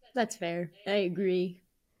 That's fair. I agree.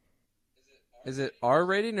 Is it our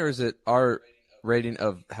rating or is it our rating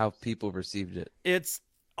of how people received it? It's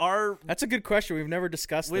our. That's a good question. We've never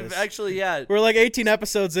discussed We've this. actually, yeah. We're like 18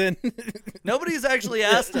 episodes in. Nobody's actually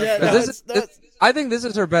asked us. Yeah, that. no, I think this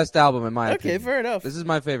is her best album in my opinion. Okay, fair enough. This is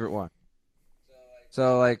my favorite one.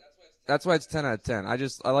 So like, that's why it's 10 out of 10.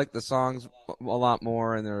 I like the songs a lot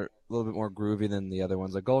more, and they're a little bit more groovy than the other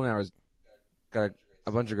ones. Like Golden Hour's got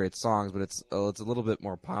a bunch of great songs, but it's a little bit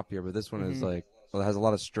more poppier. But this one is like, well, it has a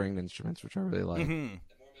lot of stringed instruments, which I really like,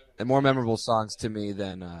 and more memorable songs to me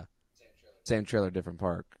than Same Trailer, Different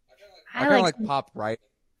Park. I kind of like pop right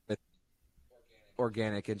with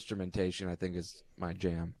organic instrumentation. I think is my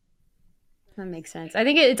jam. That makes sense. I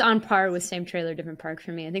think it's on par with Same Trailer, Different Park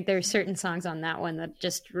for me. I think there are certain songs on that one that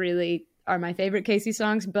just really are my favorite Kacey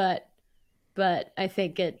songs, but I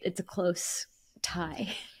think it's a close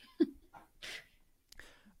tie.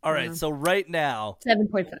 All right, so right now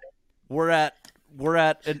 7.5. we're at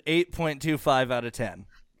an 8.25 out of 10.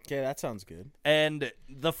 Okay, that sounds good. And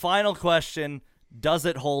the final question, does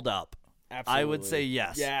it hold up? Absolutely. I would say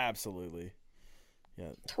yes. Yeah, absolutely. Yeah.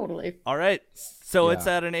 Totally. All right. So Yeah. it's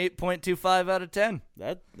at an 8.25 out of 10.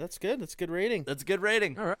 That's good. That's a good rating. That's a good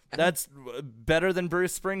rating. All right. That's better than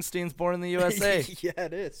Bruce Springsteen's Born in the USA. Yeah,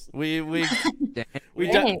 it is. we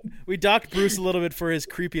Dang. We docked Bruce a little bit for his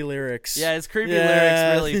creepy lyrics. yeah, his creepy lyrics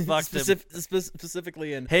really fucked him.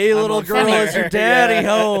 Specifically in Hey, I'm little on girl, fire. is your daddy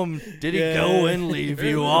Yeah. home? Did he go and leave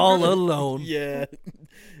you all alone? Yeah.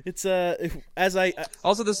 It's as I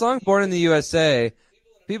Also, the song "Born in the USA,"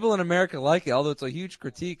 people in America like it, although it's a huge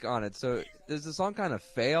critique on it. So, does the song kind of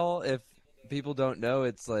fail if people don't know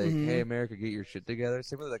it's like, "Hey, America, get your shit together"?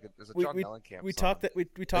 Same with there's a John Mellencamp we song. talked that we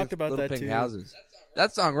talked about Little that Pink too. Houses.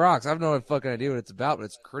 That song rocks. I have no fucking idea what it's about, but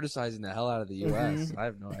it's criticizing the hell out of the U.S. I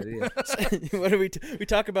have no idea. What do we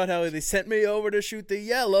talk about how they sent me over to shoot the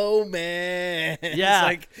yellow man? Yeah.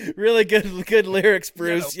 It's like really good lyrics,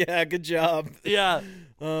 Bruce. Yeah, good job. Yeah.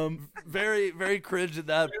 Very, very cringe in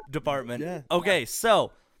that department. Yeah. Okay,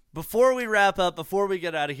 so before we wrap up, before we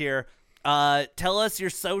get out of here, tell us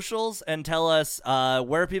your socials and tell us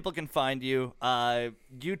where people can find you.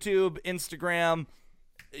 YouTube, Instagram,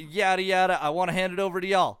 yada yada. I want to hand it over to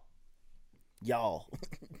y'all.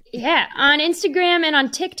 Yeah, on Instagram and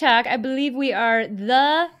on TikTok, I believe we are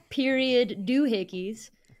 _Doohickeys,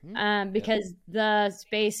 because the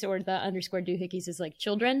space or the _ Doohickeys is like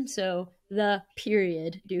children, so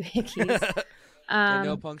 _Doohickeys.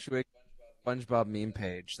 No punctuation. SpongeBob meme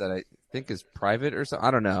page that I think is private or something.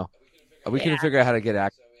 I don't know. We couldn't figure out how to get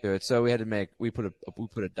access to it, so we had to we put a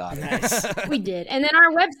dot in it. We did. And then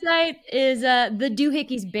our website is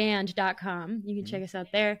thedoohickeysband.com. You can check us out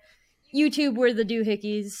there. YouTube, we're the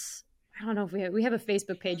Doohickeys. I don't know if we have a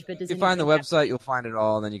Facebook page, but does If you find the anybody have- website, you'll find it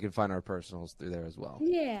all, and then you can find our personals through there as well.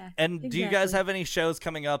 Yeah. And do you guys exactly. have any shows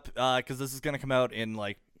coming up? Because this is going to come out in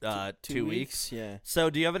like 2 weeks. Yeah. So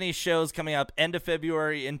do you have any shows coming up end of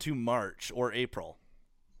February into March or April?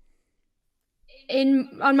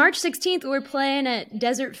 On March 16th, we're playing at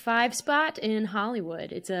Desert 5 Spot in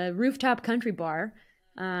Hollywood. It's a rooftop country bar.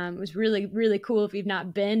 It was really, really cool. If you've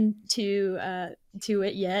not been to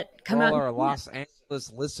it yet, come For out. all our Los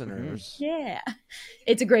Angeles listeners. Yeah,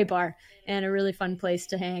 it's a great bar and a really fun place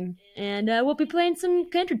to hang. And we'll be playing some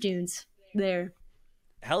country tunes there,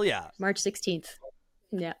 Hell yeah. March 16th.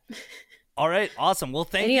 Yeah. All right, awesome. Well,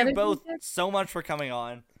 thank Any you other both things? so much for coming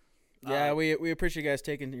on. Yeah, we appreciate you guys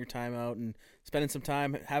taking your time out and spending some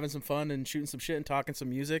time having some fun and shooting some shit and talking some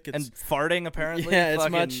music. It's And farting, apparently. Yeah, it's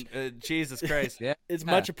Fucking, much- Jesus Christ. Yeah. it's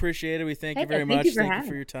much appreciated. We thank Hey, you very thank much. you for Thank you having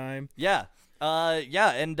for me. your time. Yeah.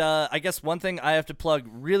 And I guess one thing I have to plug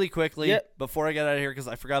really quickly Yep. before I get out of here, because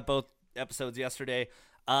I forgot both episodes yesterday.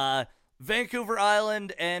 Vancouver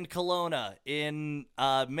Island and Kelowna. In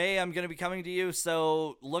May, I'm going to be coming to you,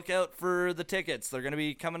 so look out for the tickets. They're going to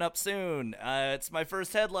be coming up soon. It's my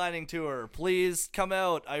first headlining tour. Please come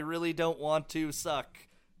out. I really don't want to suck.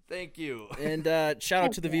 Thank you. And shout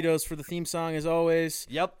out to the Vito's for the theme song as always.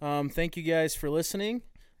 Yep. Thank you guys for listening.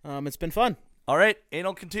 It's been fun. All right,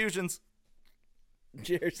 anal contusions.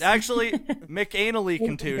 Cheers. Actually, McAnally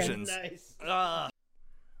contusions. Nice. Ah.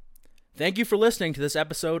 Thank you for listening to this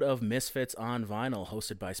episode of Misfits on Vinyl,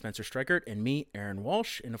 hosted by Spencer Streikert and me, Aaron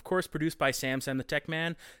Walsh, and of course produced by Sam the Tech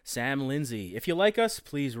Man, Sam Lindsay. If you like us,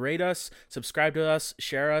 please rate us, subscribe to us,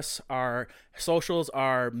 share us. Our socials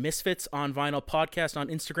are Misfits on Vinyl Podcast on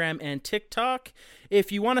Instagram and TikTok.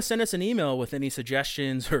 If you want to send us an email with any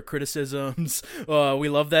suggestions or criticisms, we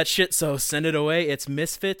love that shit, so send it away. It's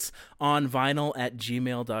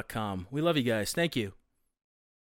misfitsonvinyl@gmail.com. We love you guys. Thank you.